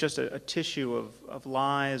 that it's just a tissue of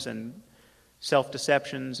lies and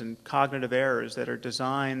self-deceptions and cognitive errors that are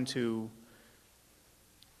designed to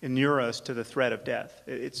inure us to the threat of death.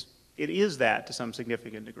 It is that to some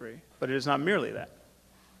significant degree, but it is not merely that.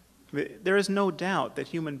 There is no doubt that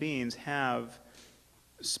human beings have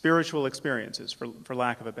spiritual experiences, for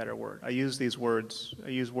lack of a better word. I use words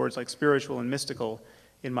like spiritual and mystical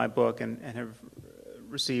in my book, and have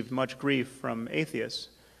received much grief from atheists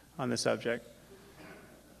on the subject.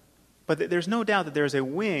 But there's no doubt that there's a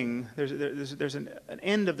wing, there's an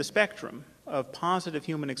end of the spectrum of positive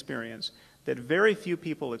human experience that very few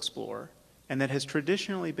people explore, and that has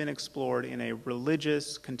traditionally been explored in a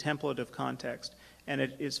religious, contemplative context. And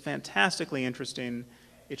it is fantastically interesting.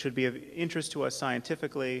 It should be of interest to us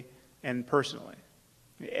scientifically and personally.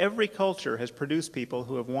 Every culture has produced people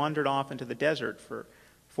who have wandered off into the desert for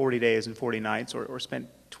 40 days and 40 nights, or spent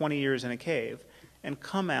 20 years in a cave, and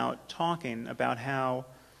come out talking about how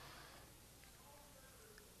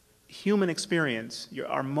human experience,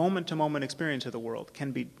 our moment-to-moment experience of the world,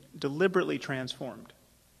 can be deliberately transformed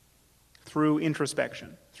through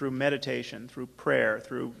introspection, through meditation, through prayer,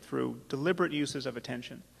 through deliberate uses of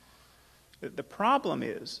attention. The problem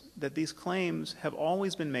is that these claims have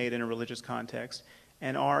always been made in a religious context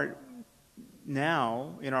and are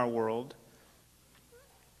now, in our world,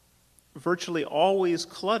 virtually always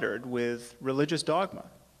cluttered with religious dogma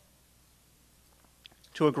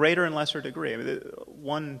to a greater and lesser degree. I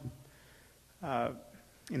mean,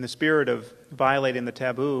 in the spirit of violating the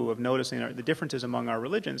taboo of noticing the differences among our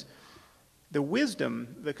religions, the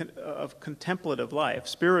wisdom of contemplative life,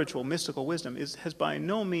 spiritual, mystical wisdom, has by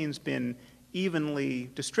no means been evenly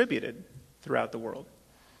distributed throughout the world.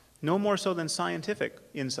 No more so than scientific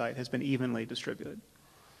insight has been evenly distributed.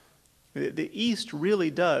 The East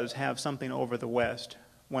really does have something over the West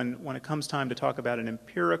when it comes time to talk about an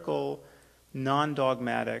empirical,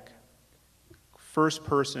 non-dogmatic,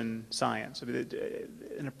 first-person science,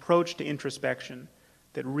 an approach to introspection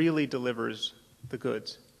that really delivers the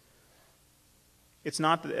goods. It's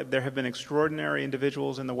not that there have been extraordinary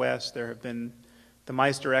individuals in the West. There have been the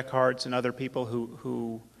Meister Eckharts and other people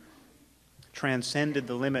who transcended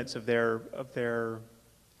the limits of their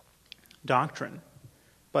doctrine.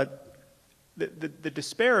 But the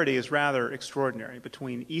disparity is rather extraordinary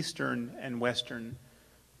between Eastern and Western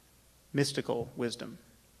mystical wisdom.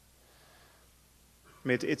 I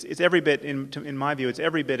mean, it's every bit, in my view, it's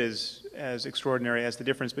every bit as extraordinary as the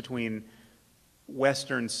difference between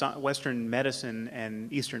Western medicine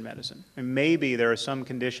and Eastern medicine. And maybe there are some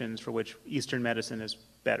conditions for which Eastern medicine is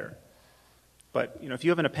better. But if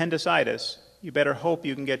you have an appendicitis, you better hope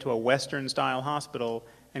you can get to a Western-style hospital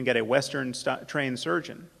and get a Western-trained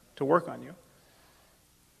surgeon to work on you.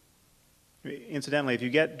 Incidentally, if you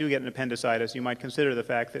do get an appendicitis, you might consider the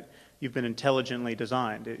fact that you've been intelligently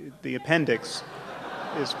designed. The appendix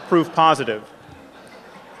is proof positive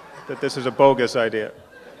that this is a bogus idea.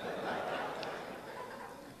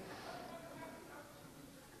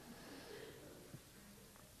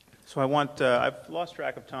 So I've lost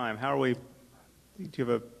track of time. How are we,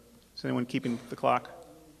 is anyone keeping the clock?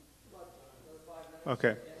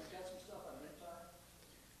 Okay.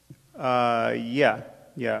 Yeah.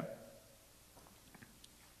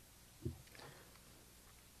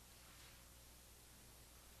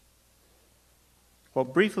 Well,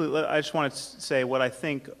 briefly, I just want to say what I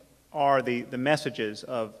think are the messages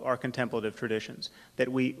of our contemplative traditions that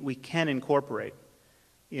we can incorporate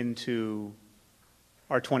into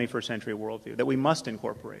our 21st century worldview, that we must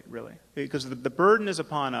incorporate, really. Because the burden is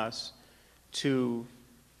upon us to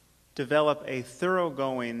develop a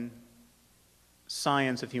thoroughgoing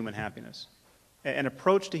science of human happiness, an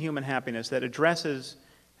approach to human happiness that addresses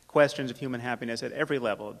questions of human happiness at every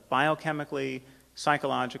level, biochemically,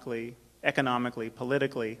 psychologically, economically,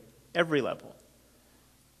 politically, every level.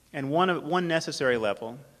 And one necessary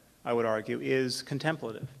level, I would argue, is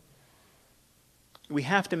contemplative. We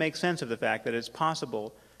have to make sense of the fact that it's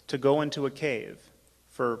possible to go into a cave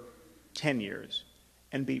for 10 years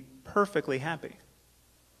and be perfectly happy.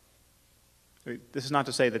 This is not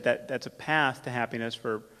to say that that's a path to happiness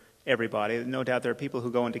for everybody. No doubt there are people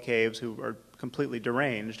who go into caves who are completely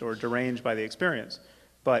deranged or deranged by the experience.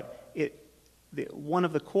 But one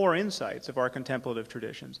of the core insights of our contemplative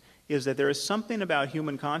traditions is that there is something about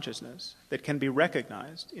human consciousness that can be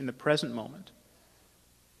recognized in the present moment.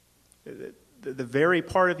 The very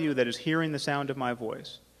part of you that is hearing the sound of my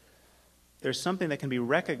voice, there's something that can be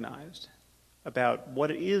recognized about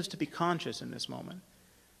what it is to be conscious in this moment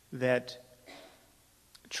that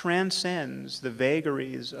transcends the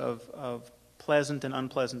vagaries of pleasant and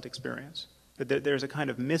unpleasant experience. That there's a kind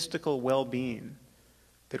of mystical well-being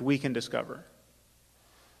that we can discover.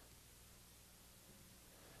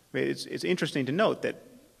 I mean, it's interesting to note that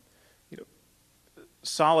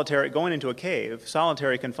going into a cave,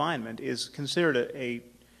 solitary confinement is considered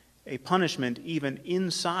a punishment even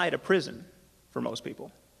inside a prison for most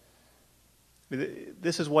people. I mean,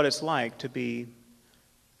 this is what it's like to be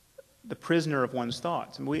the prisoner of one's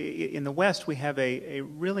thoughts. And in the West, we have a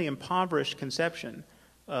really impoverished conception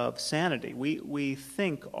of sanity. We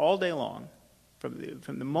think all day long.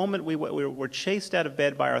 From the moment we're chased out of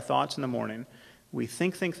bed by our thoughts in the morning, we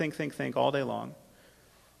think all day long.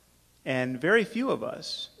 And very few of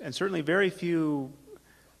us, and certainly very few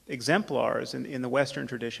exemplars in the Western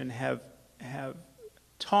tradition, have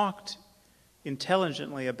talked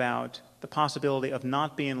intelligently about the possibility of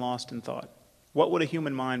not being lost in thought. What would a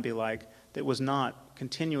human mind be like that was not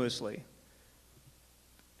continuously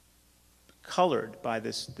colored by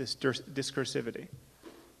this discursivity?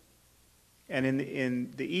 And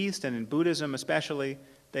in the East, and in Buddhism especially,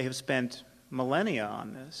 they have spent millennia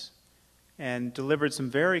on this and delivered some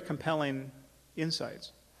very compelling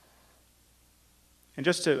insights. And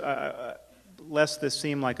just to, lest this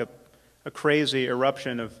seem like a crazy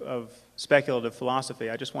eruption of speculative philosophy,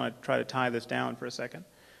 I just want to try to tie this down for a second.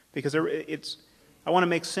 Because I want to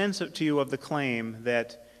make sense to you of the claim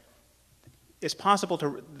that it's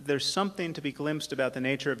possible there's something to be glimpsed about the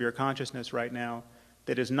nature of your consciousness right now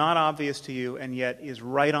that is not obvious to you and yet is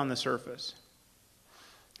right on the surface.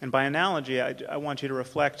 And by analogy, I want you to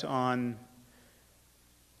reflect on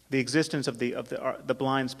the existence of the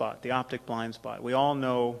blind spot, the optic blind spot. We all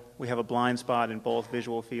know we have a blind spot in both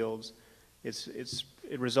visual fields.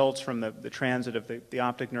 It results from the transit of the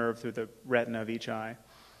optic nerve through the retina of each eye.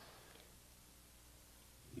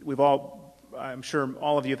 I'm sure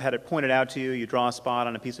all of you have had it pointed out to you. You draw a spot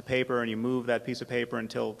on a piece of paper and you move that piece of paper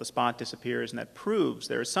until the spot disappears, and that proves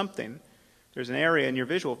there's an area in your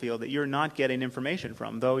visual field that you're not getting information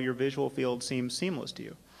from, though your visual field seems seamless to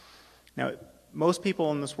you. Now, most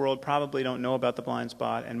people in this world probably don't know about the blind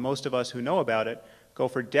spot, and most of us who know about it go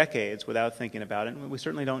for decades without thinking about it, and we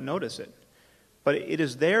certainly don't notice it. But it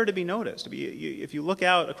is there to be noticed. If you look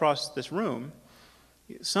out across this room,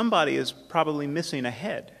 somebody is probably missing a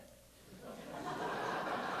head.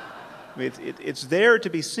 I mean, it's there to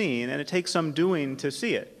be seen, and it takes some doing to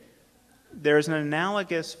see it. There's an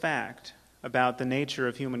analogous fact about the nature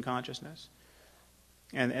of human consciousness.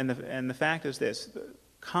 And the fact is this: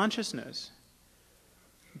 consciousnness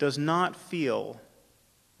does not feel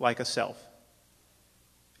like a self.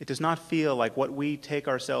 It does not feel like what we take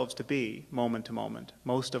ourselves to be moment to moment,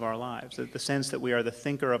 most of our lives. The sense that we are the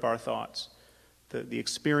thinker of our thoughts, the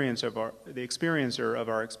experiencer of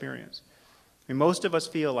our experience. I mean, most of us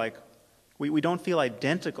feel like we don't feel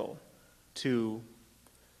identical to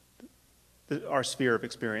our sphere of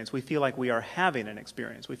experience. We feel like we are having an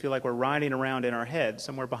experience. We feel like we're riding around in our head,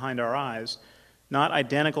 somewhere behind our eyes, not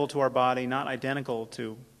identical to our body, not identical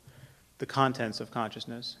to the contents of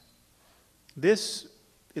consciousness. This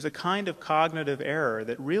is a kind of cognitive error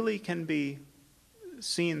that really can be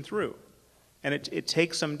seen through. And it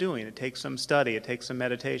takes some doing. It takes some study. It takes some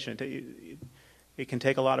meditation. It can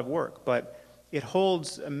take a lot of work. But it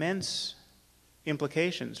holds immense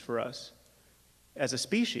implications for us as a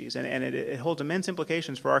species. And it holds immense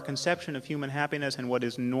implications for our conception of human happiness and what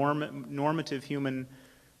is normative human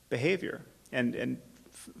behavior. And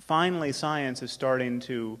finally, science is starting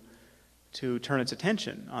to turn its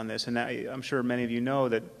attention on this. And I'm sure many of you know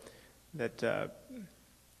that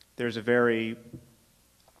there's a very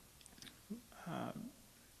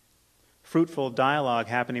fruitful dialogue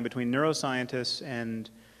happening between neuroscientists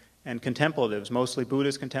and contemplatives, mostly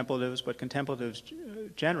Buddhist contemplatives, but contemplatives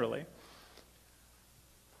generally.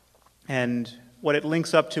 And what it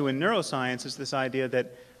links up to in neuroscience is this idea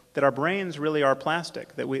that our brains really are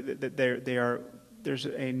plastic, there's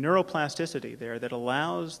a neuroplasticity there that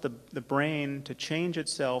allows the brain to change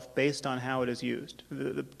itself based on how it is used.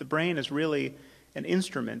 The brain is really an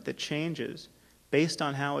instrument that changes based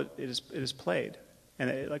on how it is played.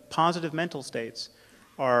 And like positive mental states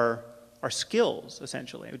are skills,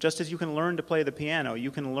 essentially. Just as you can learn to play the piano,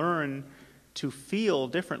 you can learn to feel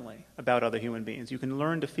differently about other human beings. You can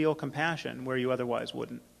learn to feel compassion where you otherwise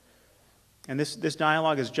wouldn't. And this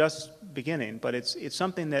dialogue is just beginning, but it's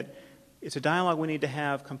something that, it's a dialogue we need to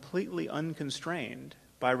have completely unconstrained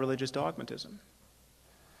by religious dogmatism.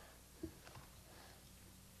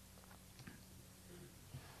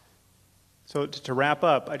 So to wrap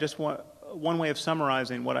up, I just want, one way of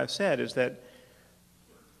summarizing what I've said is that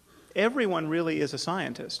everyone really is a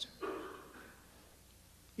scientist,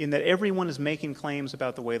 in that everyone is making claims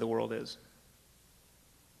about the way the world is.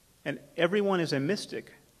 And everyone is a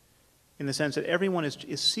mystic in the sense that everyone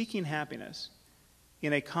is seeking happiness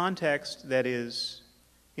in a context that is,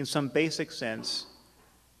 in some basic sense,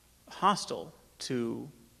 hostile to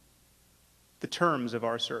the terms of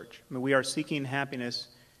our search. I mean, we are seeking happiness,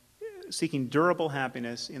 seeking durable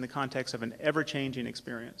happiness in the context of an ever-changing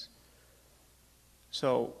experience.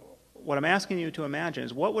 So what I'm asking you to imagine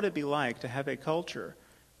is, what would it be like to have a culture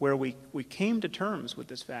where we came to terms with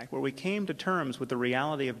this fact, where we came to terms with the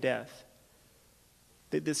reality of death,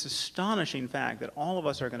 this astonishing fact that all of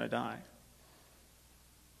us are going to die,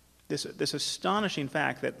 this astonishing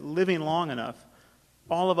fact that living long enough,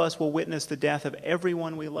 all of us will witness the death of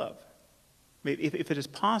everyone we love. I mean, if it is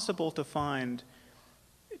possible to find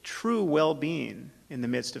true well-being in the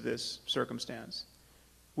midst of this circumstance,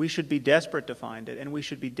 we should be desperate to find it, and we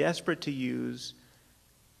should be desperate to use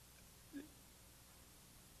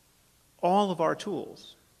all of our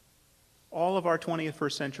tools, all of our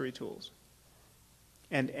 21st century tools,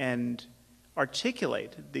 and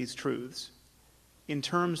articulate these truths in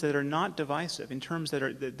terms that are not divisive, in terms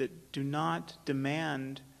that do not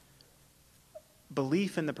demand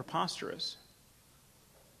belief in the preposterous.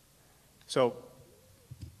 So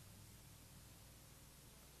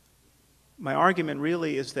my argument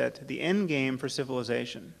really is that the end game for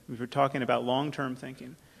civilization, if we're talking about long-term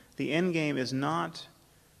thinking, the end game is not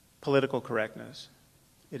political correctness.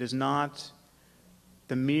 It is not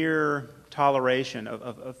the mere toleration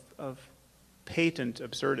of patent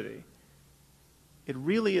absurdity. It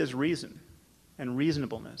really is reason and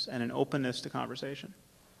reasonableness and an openness to conversation.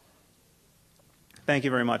 Thank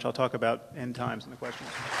you very much. I'll talk about end times in the questions.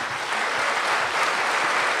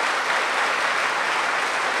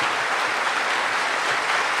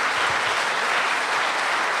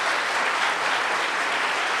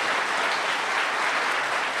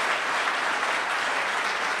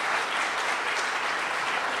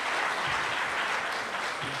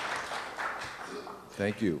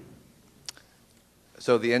 Thank you.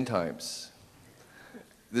 So the end times.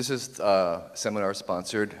 This is a seminar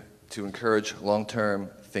sponsored to encourage long-term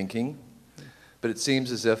thinking, but it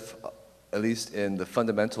seems as if, at least in the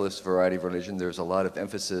fundamentalist variety of religion, there's a lot of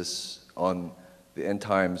emphasis on the end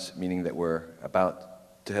times, meaning that we're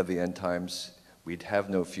about to have the end times, we'd have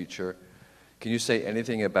no future. Can you say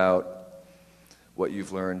anything about what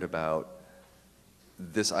you've learned about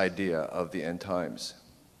this idea of the end times?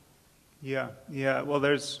 Yeah. Well,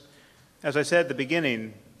 there's, as I said at the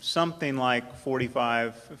beginning, something like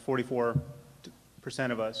 44%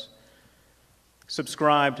 of us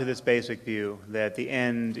subscribe to this basic view that the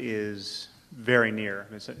end is very near.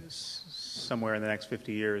 It's somewhere in the next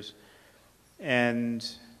 50 years. And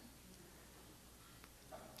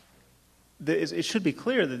it should be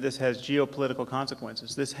clear that this has geopolitical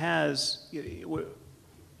consequences. This has,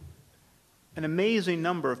 an amazing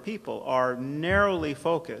number of people are narrowly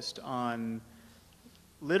focused on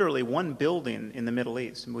literally one building in the Middle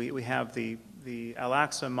East. And we have the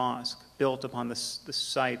Al-Aqsa Mosque built upon the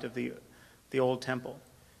site of the old temple.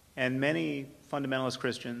 And many fundamentalist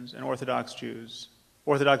Christians and Orthodox Jews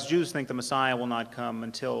think the Messiah will not come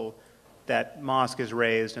until that mosque is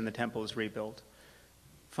razed and the temple is rebuilt.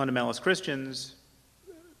 Fundamentalist Christians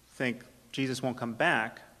think Jesus won't come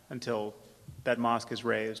back until that mosque is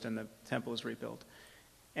razed and the temple is rebuilt.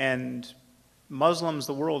 And Muslims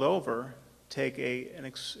the world over take an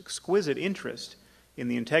exquisite interest in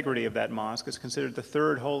the integrity of that mosque. It's considered the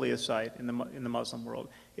third holiest site in the Muslim world.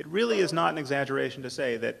 It really is not an exaggeration to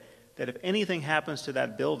say that if anything happens to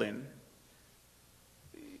that building,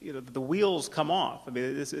 the wheels come off. I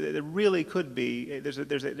mean, it really could be,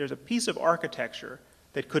 there's a piece of architecture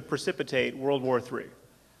that could precipitate World War III.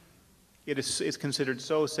 It's considered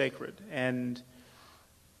so sacred. And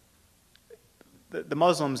the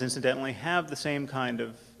Muslims, incidentally, have the same kind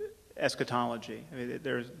of eschatology. I mean,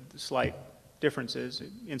 there's slight differences.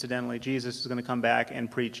 Incidentally, Jesus is going to come back and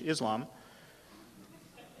preach Islam.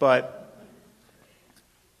 But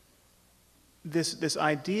this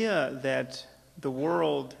idea that the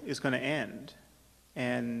world is going to end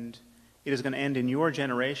and it is going to end in your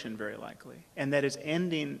generation, very likely. And that its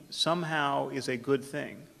ending somehow is a good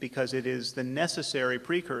thing because it is the necessary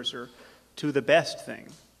precursor to the best thing.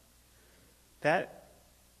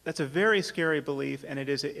 That's a very scary belief, and it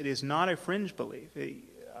is not a fringe belief.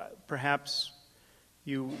 Perhaps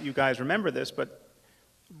you guys remember this, but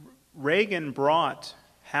Reagan brought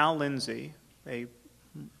Hal Lindsey, a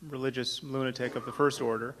religious lunatic of the first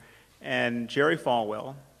order, and Jerry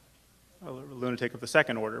Falwell, a lunatic of the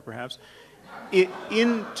second order, perhaps,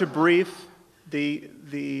 in to brief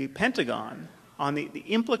the Pentagon on the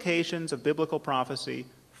implications of biblical prophecy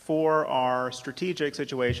for our strategic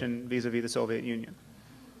situation vis-a-vis the Soviet Union.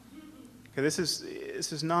 Okay, this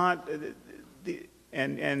is not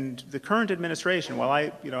and the current administration. While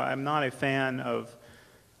I'm not a fan of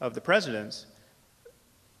the president's,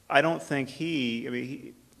 I don't think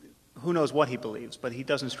who knows what he believes, but he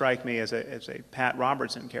doesn't strike me as a Pat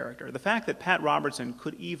Robertson character. The fact that Pat Robertson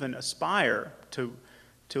could even aspire to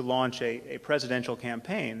launch a presidential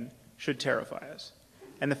campaign should terrify us.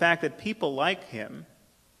 And the fact that people like him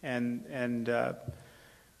and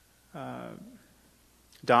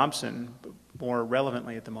Dobson, more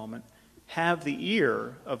relevantly at the moment, have the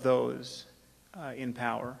ear of those in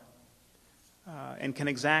power and can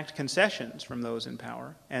exact concessions from those in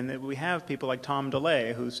power. And that we have people like Tom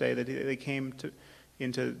DeLay who say that they came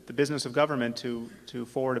into the business of government to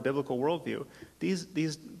forward a biblical worldview.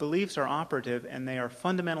 These beliefs are operative, and they are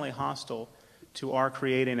fundamentally hostile to our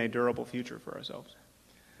creating a durable future for ourselves.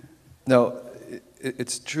 Now,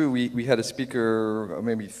 it's true, we had a speaker, or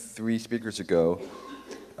maybe 3 speakers ago,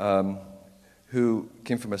 who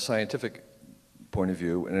came from a scientific point of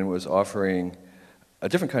view and was offering a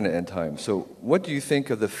different kind of end time. So what do you think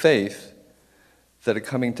of the faith that a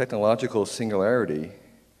coming technological singularity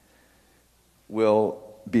will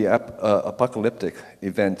be an apocalyptic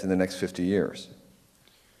event in the next 50 years?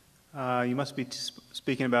 You must be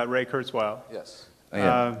speaking about Ray Kurzweil. Yes, I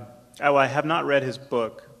am. I have not read his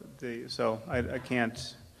book, so I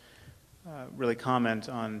can't really comment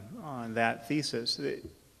on that thesis.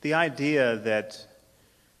 The idea that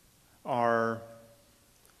our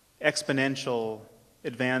exponential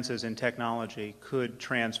advances in technology could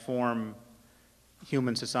transform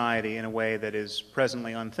human society in a way that is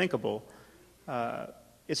presently unthinkable,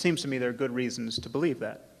 it seems to me there are good reasons to believe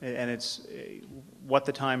that. And it's what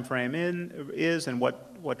the time frame is and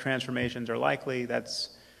what transformations are likely.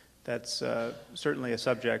 That's certainly a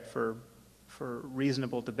subject for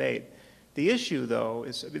reasonable debate. The issue, though,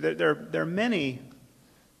 is there are many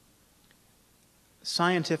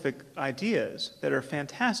scientific ideas that are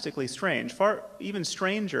fantastically strange, far even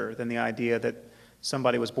stranger than the idea that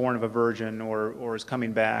somebody was born of a virgin or is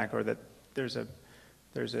coming back, or that there's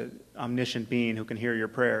an omniscient being who can hear your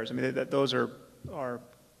prayers. I mean, those are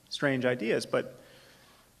strange ideas. But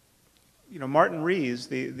Martin Rees,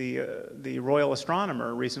 the royal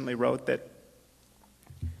astronomer, recently wrote that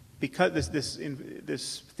because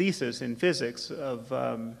this thesis in physics of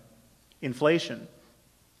inflation,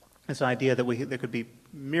 this idea that there could be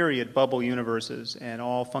myriad bubble universes and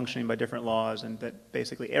all functioning by different laws, and that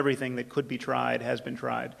basically everything that could be tried has been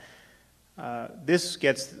tried. This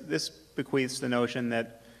bequeaths the notion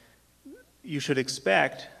that you should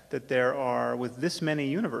expect that there are, with this many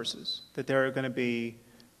universes, that there are going to be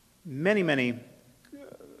many, many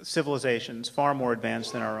civilizations far more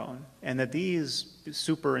advanced than our own, and that these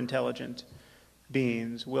super intelligent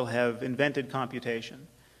beings will have invented computation,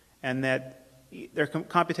 and that their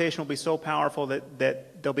computation will be so powerful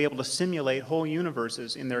that they'll be able to simulate whole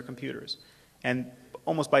universes in their computers. And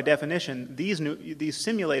almost by definition, these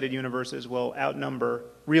simulated universes will outnumber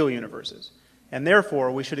real universes. And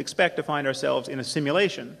therefore, we should expect to find ourselves in a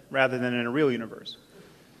simulation rather than in a real universe.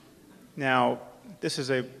 Now, this is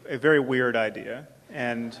a very weird idea,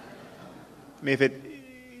 and I mean,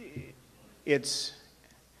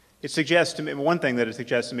 it suggests to me, one thing that it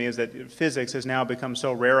suggests to me is that physics has now become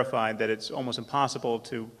so rarefied that it's almost impossible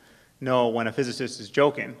to know when a physicist is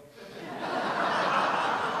joking.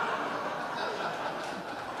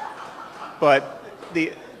 But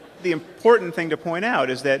the important thing to point out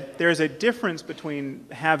is that there's a difference between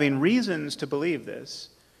having reasons to believe this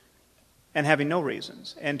and having no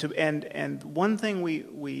reasons. And one thing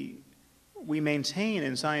we maintain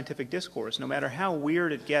in scientific discourse, no matter how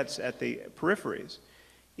weird it gets at the peripheries,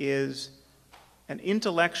 is an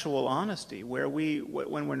intellectual honesty where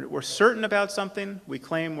when we're certain about something, we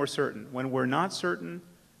claim we're certain. When we're not certain,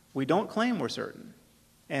 we don't claim we're certain.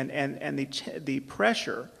 And the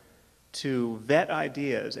pressure to vet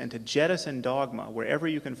ideas and to jettison dogma wherever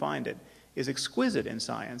you can find it is exquisite in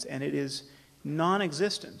science, and it is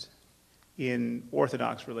non-existent in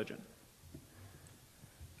Orthodox religion.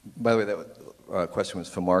 By the way, that question was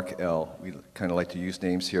from Mark L. We kind of like to use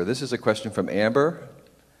names here. This is a question from Amber.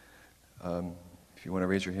 If you want to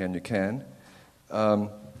raise your hand, you can.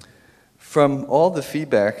 From all the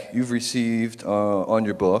feedback you've received on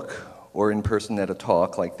your book or in person at a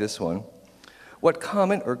talk like this one, what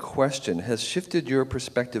comment or question has shifted your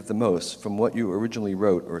perspective the most from what you originally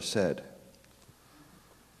wrote or said?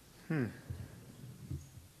 Yeah,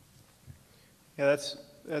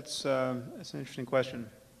 that's an interesting question.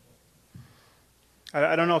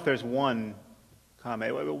 I don't know if there's one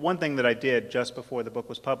comment. One thing that I did just before the book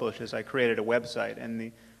was published is I created a website,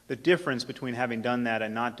 and the difference between having done that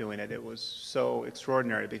and not doing it, it was so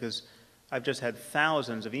extraordinary because I've just had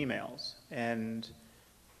thousands of emails,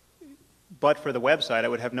 but for the website, I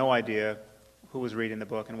would have no idea who was reading the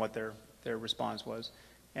book and what their response was.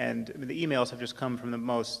 And I mean, the emails have just come from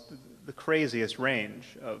the craziest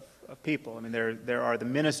range of people. I mean, there are the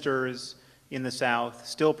ministers in the South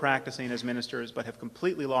still practicing as ministers but have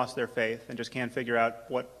completely lost their faith and just can't figure out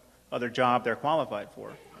what other job they're qualified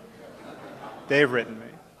for. They've written me.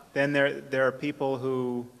 Then there are people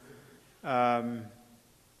who, I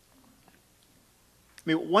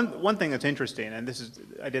mean, one thing that's interesting, and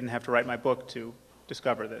I didn't have to write my book to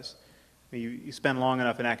discover this. I mean, you spend long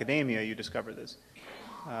enough in academia, you discover this.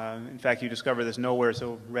 In fact, you discover this nowhere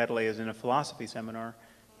so readily as in a philosophy seminar.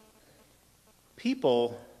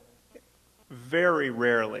 People very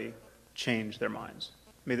rarely change their minds.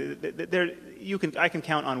 I mean, I can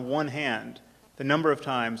count on one hand the number of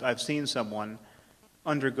times I've seen someone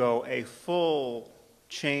undergo a full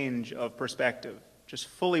change of perspective, just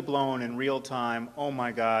fully blown in real time. Oh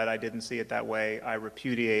my God, I didn't see it that way. I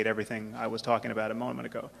repudiate everything I was talking about a moment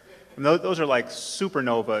ago. And those are like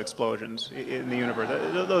supernova explosions in the universe.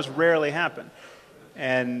 Those rarely happen.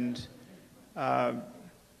 And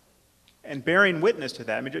bearing witness to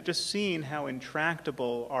that, I mean, just seeing how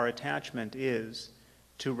intractable our attachment is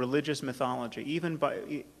to religious mythology, even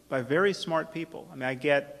by very smart people. I mean, I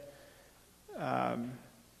get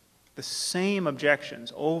the same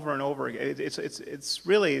objections over and over again. It's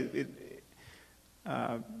really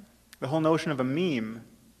the whole notion of a meme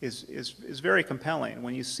is very compelling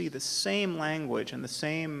when you see the same language and the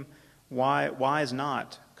same why is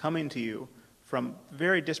not coming to you from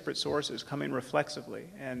very disparate sources, coming reflexively.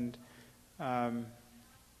 And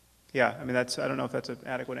yeah, I mean, I don't know if that's an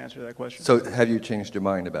adequate answer to that question. So have you changed your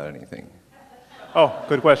mind about anything? Oh,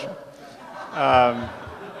 good question.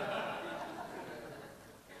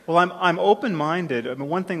 Well, I'm open-minded. I mean,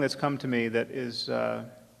 one thing that's come to me that is a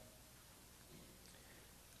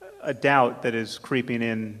doubt that is creeping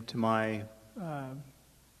into my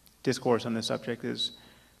discourse on this subject is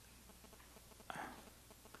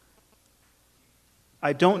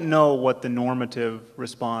I don't know what the normative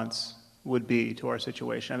response would be to our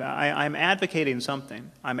situation. I'm advocating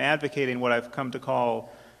something. I'm advocating what I've come to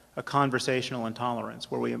call a conversational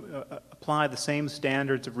intolerance, where we apply the same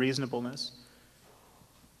standards of reasonableness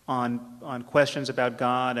on questions about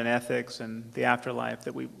God and ethics and the afterlife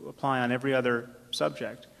that we apply on every other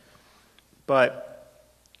subject. But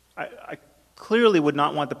I clearly would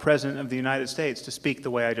not want the President of the United States to speak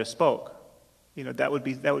the way I just spoke. You know, that would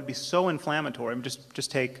be so inflammatory. I mean,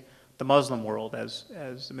 just take the Muslim world as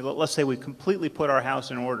I mean, let's say we completely put our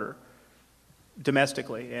house in order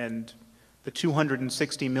domestically, and the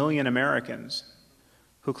 260 million Americans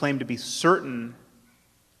who claim to be certain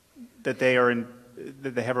that they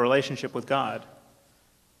have a relationship with God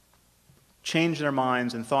changed their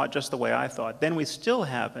minds and thought just the way I thought, then we still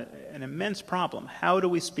have an immense problem. How do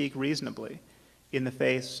we speak reasonably in the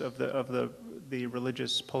face of the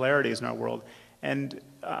religious polarities in our world? And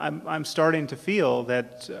I'm starting to feel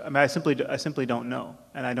that I mean, I simply don't know,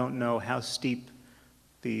 and I don't know how steep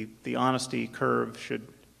the honesty curve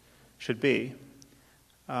should be.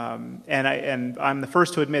 And I'm the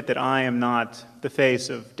first to admit that I am not the face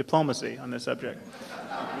of diplomacy on this subject.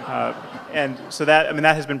 And so that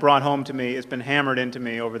has been brought home to me. It's been hammered into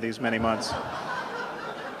me over these many months.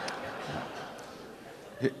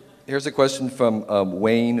 Here's a question from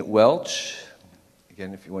Wayne Welch.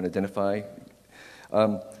 Again, if you want to identify.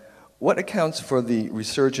 What accounts for the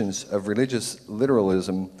resurgence of religious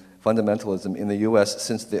literalism, fundamentalism in the U.S.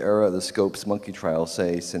 since the era of the Scopes monkey trial,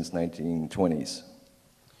 say, since 1920s?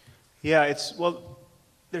 Yeah, well,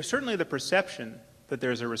 there's certainly the perception that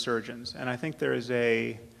there's a resurgence, and I think there is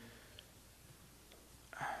a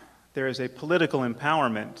political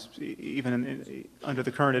empowerment, even under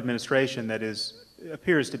the current administration, that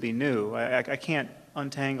appears to be new. I can't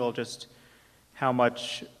untangle just how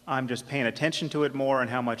much I'm just paying attention to it more and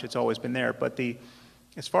how much it's always been there. But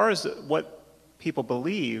as far as what people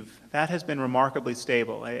believe, that has been remarkably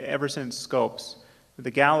stable. Ever since Scopes,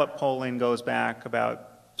 The Gallup polling goes back about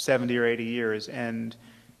 70 or 80 years, and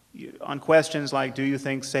on questions like, do you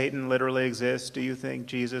think Satan literally exists? Do you think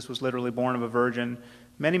Jesus was literally born of a virgin?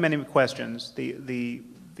 Many, many questions. The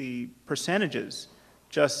percentages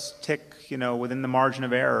just tick, within the margin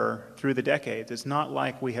of error through the decades. It's not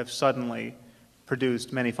like we have suddenly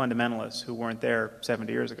produced many fundamentalists who weren't there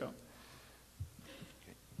 70 years ago.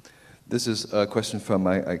 This is a question from,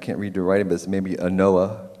 I can't read your writing, but it's maybe a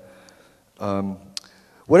Noah.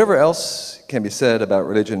 Whatever else can be said about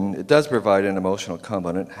religion, it does provide an emotional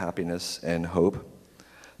component, happiness and hope.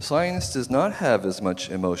 Science does not have as much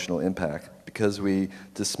emotional impact because we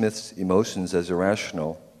dismiss emotions as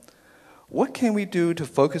irrational. What can we do to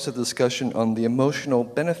focus the discussion on the emotional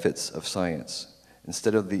benefits of science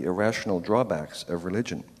instead of the irrational drawbacks of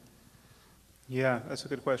religion? Yeah, that's a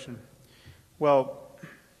good question. Well,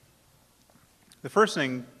 the first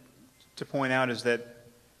thing to point out is that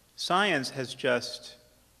science has just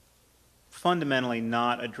fundamentally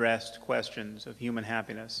not addressed questions of human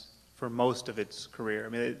happiness for most of its career. I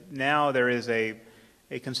mean, now there is a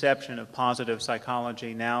conception of positive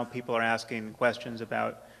psychology. Now people are asking questions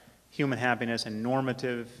about human happiness and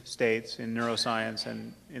normative states in neuroscience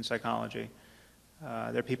and in psychology.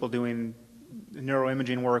 There are people doing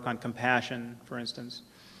neuroimaging work on compassion, for instance.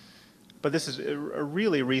 But this is a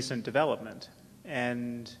really recent development.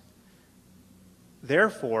 And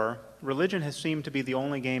therefore, religion has seemed to be the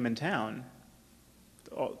only game in town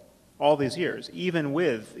all these years, even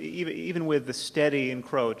with the steady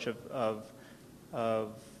encroach of a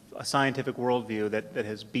scientific worldview that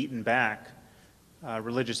has beaten back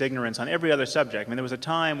religious ignorance on every other subject. I mean, there was a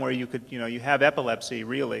time where you could, you have epilepsy,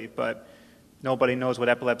 really, but nobody knows what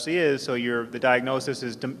epilepsy is, so the diagnosis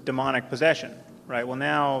is demonic possession, right? Well,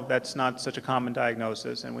 now that's not such a common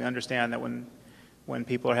diagnosis, and we understand that when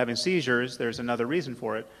people are having seizures, there's another reason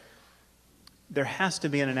for it. There has to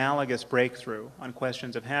be an analogous breakthrough on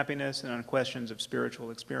questions of happiness and on questions of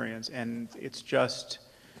spiritual experience, and it's just,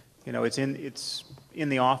 it's in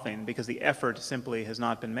the offing because the effort simply has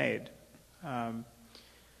not been made.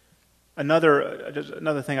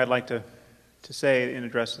 Another thing I'd like to say in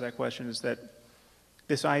address to that question is that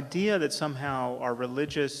this idea that somehow our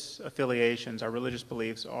religious affiliations, our religious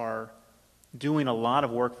beliefs are doing a lot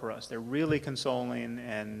of work for us. They're really consoling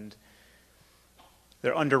and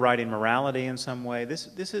they're underwriting morality in some way. This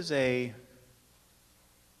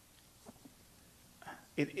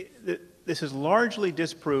is largely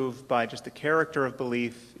disproved by just the character of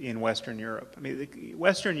belief in Western Europe. I mean,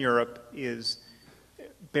 Western Europe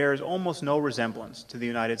bears almost no resemblance to the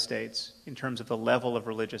United States in terms of the level of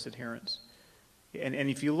religious adherence. And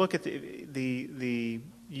if you look at the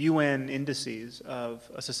UN indices of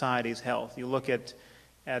a society's health, you look at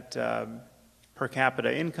per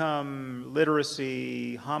capita income,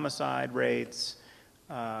 literacy, homicide rates,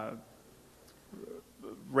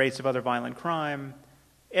 rates of other violent crime,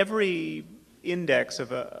 every index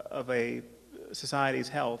of a society's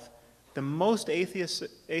health, the most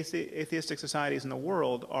atheistic societies in the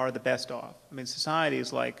world are the best off. I mean,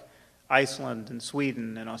 societies like Iceland and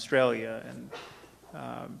Sweden and Australia and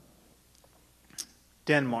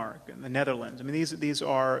Denmark and the Netherlands. I mean, these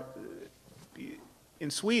are, in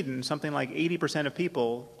Sweden, something like 80% of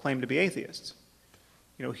people claim to be atheists.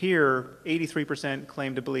 Here, 83%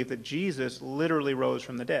 claim to believe that Jesus literally rose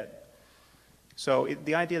from the dead. So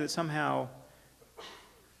the idea that somehow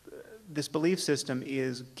this belief system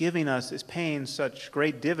is paying such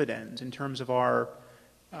great dividends in terms of our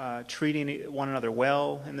treating one another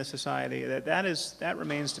well in this society, that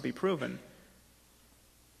remains to be proven.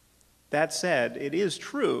 That said, it is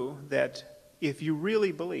true that if you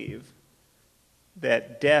really believe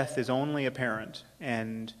that death is only apparent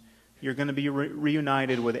and you're going to be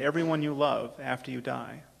reunited with everyone you love after you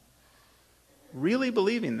die, really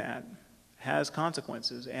believing that has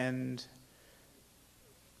consequences, and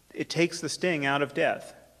it takes the sting out of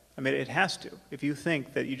death. I mean, it has to. If you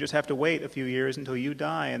think that you just have to wait a few years until you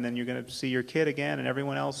die and then you're going to see your kid again and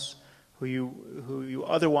everyone else who you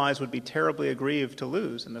otherwise would be terribly aggrieved to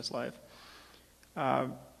lose in this life.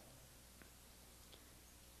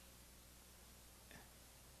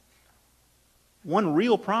 One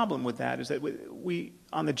real problem with that is that we,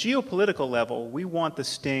 on the geopolitical level, we want the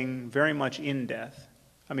sting very much in death.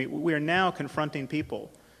 I mean, we are now confronting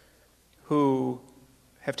people who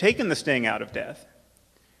have taken the sting out of death,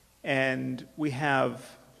 and we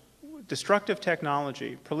have destructive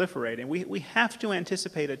technology proliferating. We have to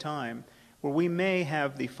anticipate a time where we may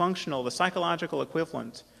have the psychological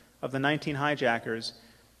equivalent of the 19 hijackers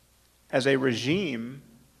as a regime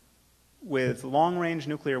with long-range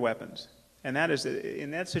nuclear weapons. And that is,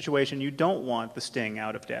 in that situation, you don't want the sting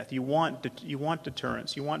out of death. You want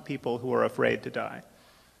deterrence. You want people who are afraid to die,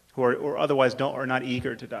 who are or otherwise are not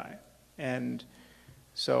eager to die. And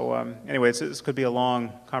so, anyway, this could be a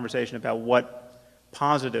long conversation about what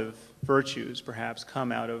positive virtues perhaps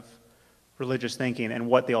come out of religious thinking and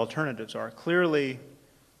what the alternatives are. Clearly,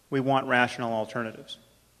 we want rational alternatives.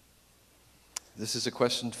 This is a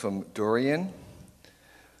question from Dorian.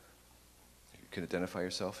 You can identify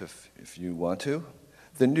yourself if you want to.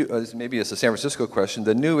 Maybe it's a San Francisco question.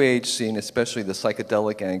 The New Age scene, especially the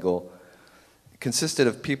psychedelic angle, consisted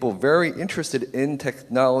of people very interested in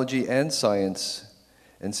technology and science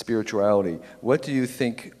and spirituality. What do you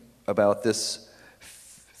think about this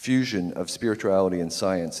fusion of spirituality and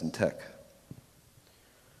science and tech?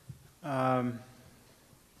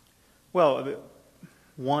 Well,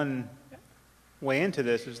 one way into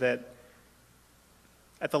this is that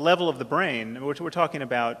at the level of the brain, we're talking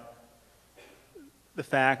about the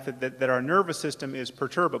fact that our nervous system is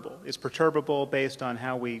perturbable. It's perturbable based on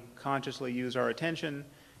how we consciously use our attention.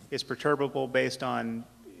 It's perturbable based on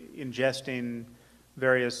ingesting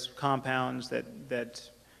various compounds that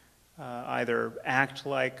either act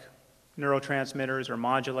like neurotransmitters or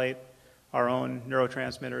modulate our own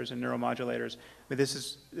neurotransmitters and neuromodulators. I mean, this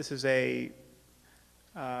is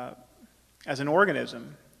as an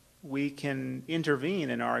organism, we can intervene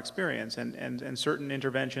in our experience, and certain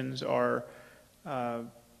interventions are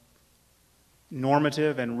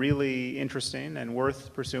normative and really interesting and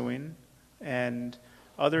worth pursuing, and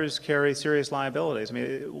others carry serious liabilities. I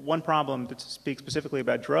mean, one problem to speak specifically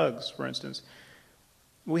about drugs, for instance,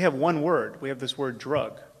 we have one word. We have this word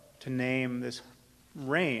drug to name this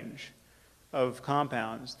range of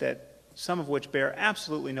compounds that some of which bear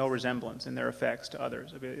absolutely no resemblance in their effects to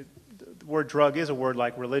others. I mean, the word drug is a word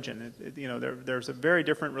like religion. There's a very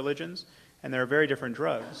different religions, and there are very different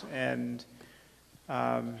drugs. And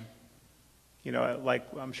like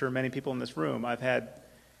I'm sure many people in this room, I've had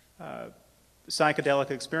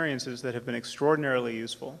psychedelic experiences that have been extraordinarily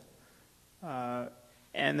useful.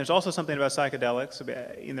 And there's also something about psychedelics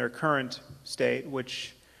in their current state,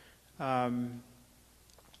 which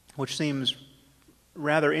seems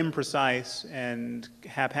rather imprecise and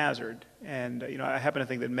haphazard. And I happen to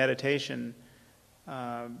think that meditation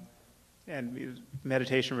and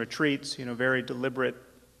meditation retreats, very deliberate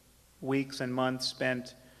weeks and months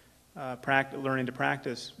spent learning to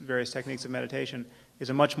practice various techniques of meditation, is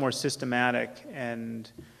a much more systematic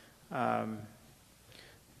and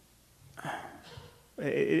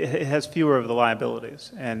it has fewer of the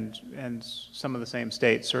liabilities, and some of the same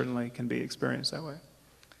states certainly can be experienced that way.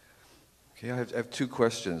 Okay, I have two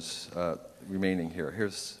questions remaining here.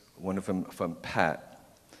 Here's one of them from Pat.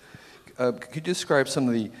 Could you describe some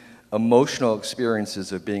of the emotional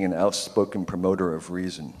experiences of being an outspoken promoter of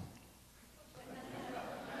reason?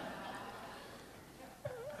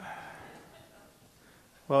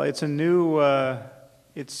 Well, it's a new,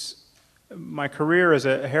 my career as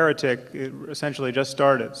a heretic essentially just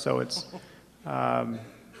started, so it's, I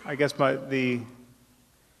guess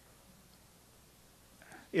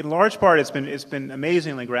in large part it's been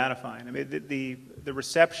amazingly gratifying. I mean, the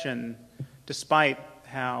reception, despite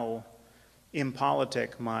how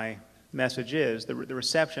impolitic my message is, the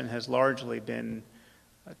reception has largely been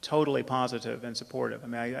totally positive and supportive. I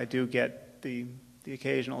mean, I do get the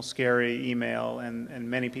occasional scary email and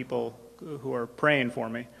many people who are praying for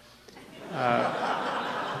me.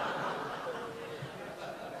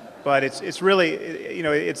 But it's really,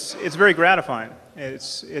 it's very gratifying. I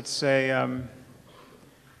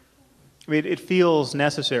mean, it feels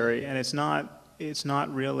necessary, and it's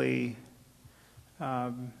not really,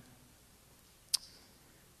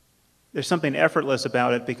 there's something effortless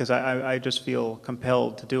about it because I just feel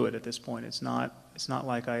compelled to do it at this point. It's not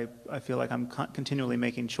like I feel like I'm continually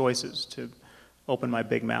making choices to open my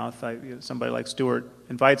big mouth. Somebody like Stewart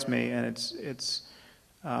invites me, and it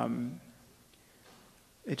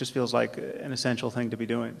just feels like an essential thing to be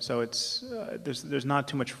doing. So there's not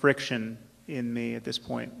too much friction in me at this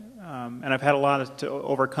point, and I've had a lot to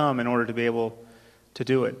overcome in order to be able to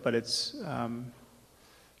do it. But it's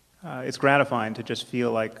gratifying to just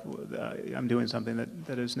feel like I'm doing something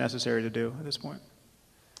that is necessary to do at this point.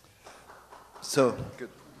 So, good.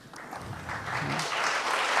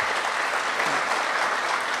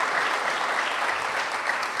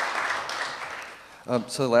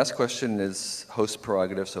 So the last question is host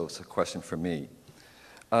prerogative, so it's a question for me.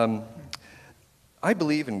 I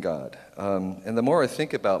believe in God, and the more I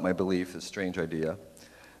think about my belief, this strange idea,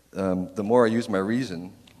 the more I use my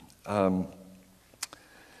reason, the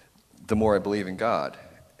more I believe in God.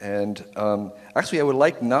 And actually, I would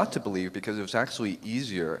like not to believe because it was actually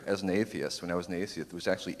easier as an atheist. When I was an atheist, it was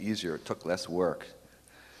actually easier. It took less work.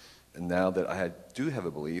 And now that do have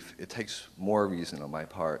a belief, it takes more reason on my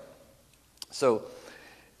part. So,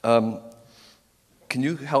 can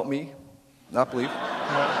you help me not believe?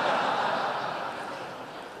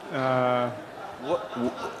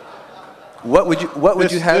 What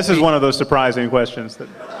would you have? This is one of those surprising questions that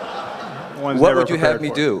one's what never would you have prepared me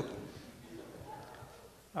for. do?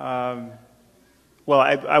 Well,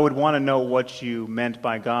 I would want to know what you meant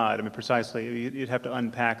by God. I mean, precisely. You'd have to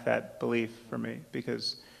unpack that belief for me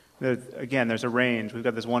because, again, there's a range. We've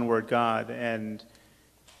got this one-word God, and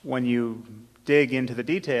when you dig into the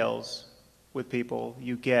details with people,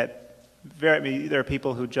 you get there are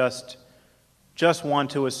people who just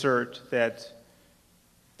want to assert that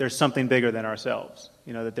there's something bigger than ourselves.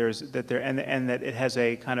 You know, and that it has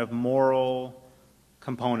a kind of moral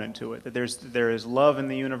component to it, that there is love in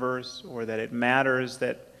the universe, or that it matters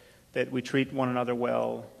that we treat one another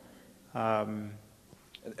well. And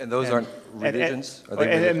those aren't religions? Are they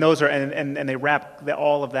religions? And those are and they wrap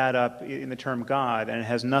all of that up in the term God, and it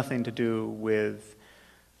has nothing to do with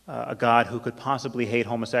a God who could possibly hate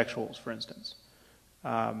homosexuals, for instance.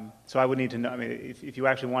 So I would need to know. I mean, if you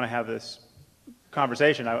actually want to have this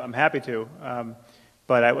conversation, I'm happy to,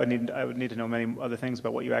 but I would need to know many other things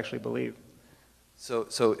about what you actually believe.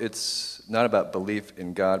 So it's not about belief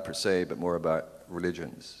in God per se, but more about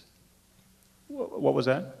religions. What was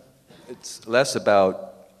that? It's less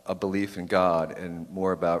about a belief in God and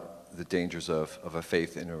more about the dangers of a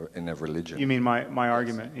faith in a religion. You mean my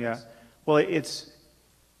argument? Yeah. Well, it's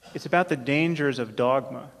about the dangers of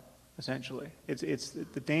dogma, essentially. It's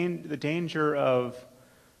the danger of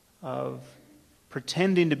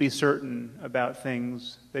pretending to be certain about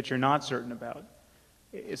things that you're not certain about.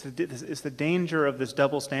 It's the danger of this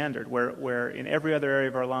double standard where in every other area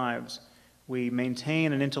of our lives we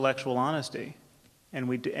maintain an intellectual honesty and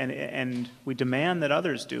we demand that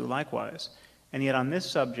others do likewise, and yet on this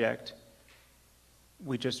subject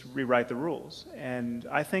we just rewrite the rules. And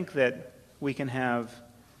I think that we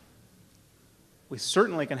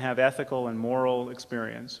certainly can have ethical and moral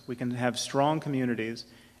experience, we can have strong communities,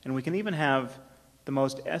 and we can even have the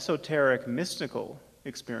most esoteric mystical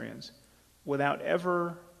experience without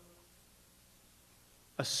ever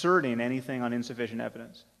asserting anything on insufficient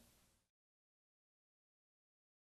evidence.